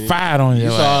yeah, ain't he mean it. fired on you.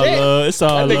 It's all Shit. love. It's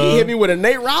all That nigga hit love. me with a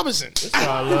Nate Robinson. It's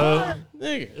all love.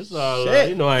 Nigga. It's all Shit. love.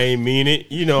 You know I ain't mean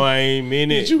it. You know I ain't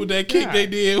mean it. you with that kick they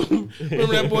did.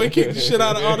 Remember that boy kicked the shit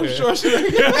out of Autumn Short?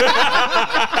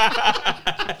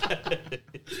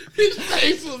 His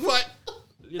face was like,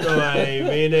 You know I ain't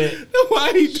mean it.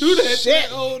 why he do that Shit.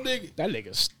 shit, old nigga? That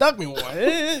nigga stuck me one.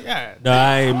 God, No,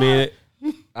 I ain't mean it.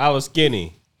 I was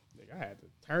skinny. I had to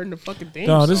turn the fucking thing.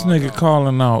 Dog, this nigga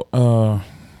calling out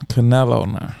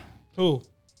Canelo now. Who?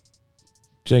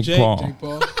 Jake Paul. Jake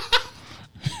Paul.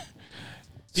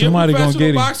 Somebody gonna get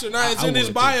him. Boxer. Now it's in his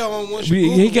bio on once you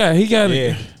He Google. got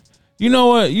Yeah. You know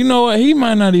what? He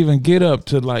might not even get up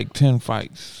to like 10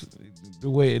 fights. The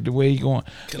way he going.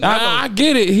 I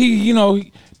get it.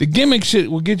 The gimmick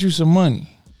shit will get you some money.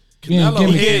 Canelo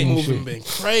Gimmick head and moving shit. been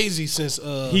crazy since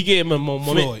He gave him a Floyd.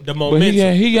 moment. The But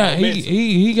momentum.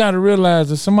 he got to realize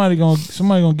that somebody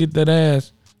gonna get that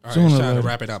ass All sooner right, or it's time to later.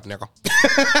 wrap it up,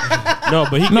 nigga. No,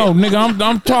 but he No, nigga,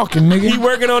 I'm talking, nigga. He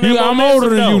working on that I'm momentum, older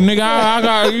than though. you,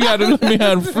 nigga. You got to let me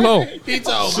have the flow. He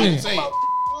told me. Say it.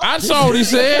 I saw what he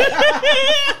said.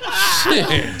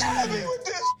 Shit.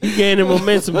 He gained the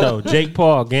momentum though. Jake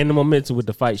Paul gained the momentum with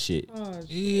the fight shit.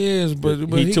 He is, but He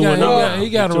he 2-0. got to He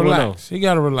 2-0. relax. He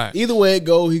got to relax. Either way it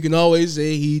go, he can always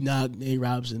say he knocked Nate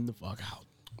Robinson the fuck out.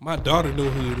 My daughter knew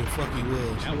who the fuck he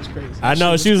was. That was crazy. I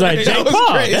know she was like That Jake was Paul.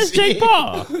 crazy. That's Jake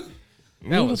Paul.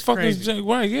 Who the fuck is Jake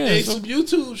White? Yeah. Hey, so- some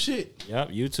YouTube shit. Yep,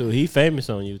 YouTube. He famous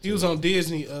on YouTube. He was on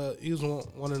Disney. He was on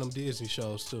one of them Disney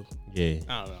shows too. Yeah.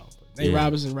 I don't know. Nate Yeah.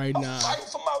 Robinson right now. Fighting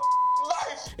for my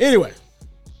life. Anyway,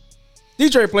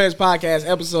 Detroit Players Podcast,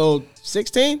 episode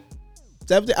 16?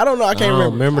 17? I don't know. I can't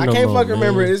don't remember. remember I no can't more, fucking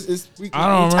remember. man. We I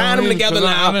don't tying them remember together either,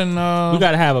 'cause I now. didn't, We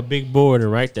gotta have a big board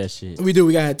and write that shit. We do.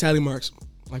 We got to have tally marks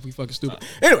like we fucking stupid.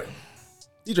 Anyway,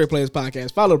 Detroit Players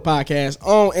Podcast. Follow the podcast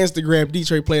on Instagram,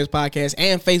 Detroit Players Podcast,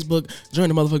 and Facebook. Join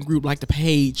the motherfucking group, like the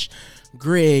page.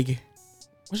 Greg,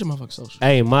 what's your motherfucking social?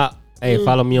 Hey,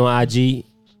 follow me on IG.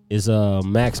 It's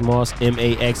Max Moss,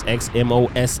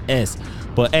 MAXXMOSS.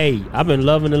 But hey, I've been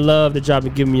loving the love that y'all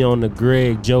been giving me on the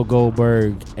Greg, Joe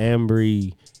Goldberg,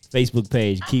 Ambry Facebook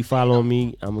page. Keep following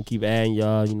me. I'm gonna keep adding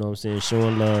y'all. You know what I'm saying?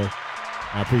 Showing love.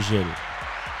 I appreciate it.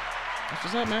 That's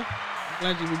what's up, man. I'm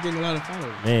glad you've been getting a lot of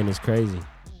followers. Man, it's crazy.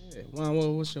 Yeah.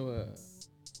 Juan, what's your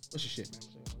shit, man?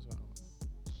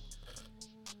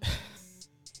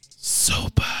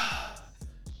 Super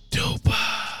duper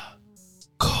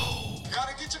cool.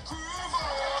 Gotta get your groove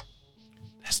on.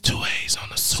 That's 2 A's on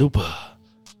the super.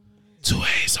 2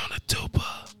 A's on the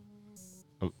duper.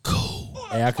 Cool.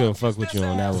 Hey, I couldn't fuck with you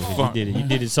on that one. 'Cause Fuck. You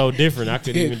did it so different. I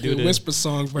couldn't even do the this. whisper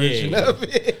song version Yeah. of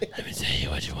it. Let me tell you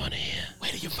what you want to hear.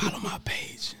 Wait till you follow my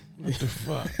page. What the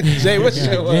fuck? Jay, what's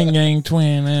your Gang gang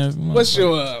twin ass. what's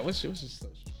your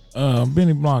social?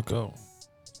 Benny Blanco.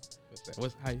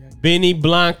 What's how you Benny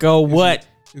Blanco, what?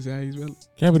 is that how you spell it?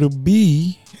 Capital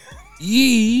B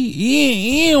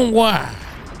E N Y.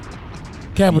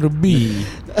 Capital B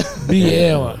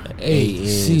BLACO.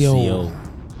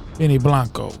 Benny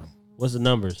Blanco. What's the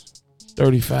numbers?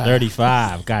 35.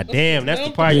 35. God damn, that's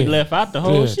the part you Yeah. left out the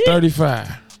whole Yeah, shit. 35.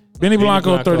 Benny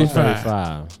Blanco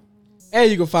 35. And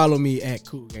you can follow me at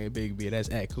Cool Game Big B. That's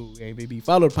at Cool Game Big B.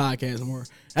 Follow the podcast more.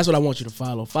 That's what I want you to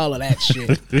follow. Follow that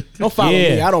shit. Don't follow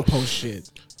me. Yeah. I don't post shit.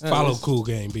 Follow Cool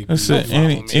Game, BB. That's it.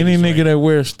 Any nigga that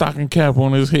wears stocking cap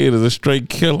on his head is a straight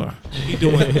killer. He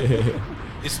doing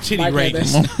it's titty Mike,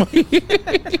 ratings. that's-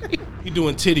 He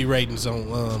doing titty ratings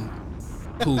on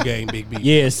Cool Game, Big B.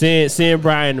 Yeah, send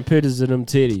Brian the pictures of them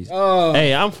titties. Oh.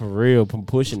 Hey, I'm for real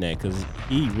pushing that because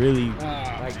he really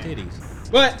like titties.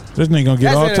 But This nigga gonna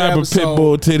get That's all the type of episode. pit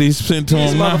bull titties sent to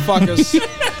these him now. motherfuckers.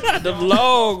 The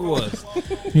vlog was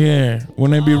Yeah,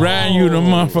 when they be riding you, the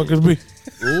motherfuckers be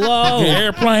the low.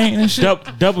 airplane and shit.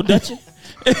 Double dutching.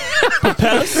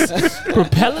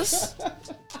 Propellers.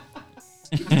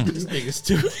 This nigga's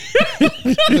too.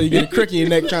 So you get a crick in your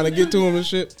neck trying to get to him and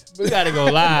shit. We gotta go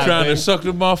live. Trying baby. to suck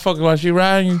the motherfucker while she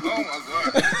riding you.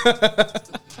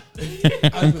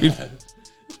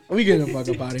 We getting the fuck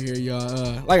up out of here,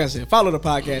 y'all. Like I said, follow the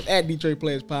podcast at Detroit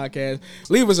Players Podcast.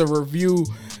 Leave us a review.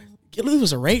 Leave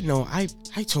us a rating on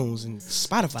iTunes and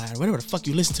Spotify, whatever the fuck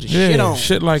you listen to the shit Yeah, on.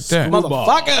 shit like that.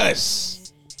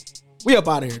 Motherfuckers. We up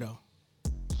out of here, though.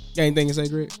 Got anything to say,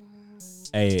 Greg?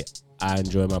 Hey, I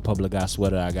enjoy my Public Guy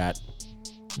sweater I got.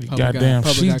 You goddamn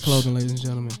Public Guy sheets. clothing, ladies and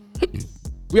gentlemen.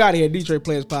 We out of here, Detroit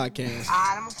Players Podcast.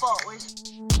 I'm a fuck with.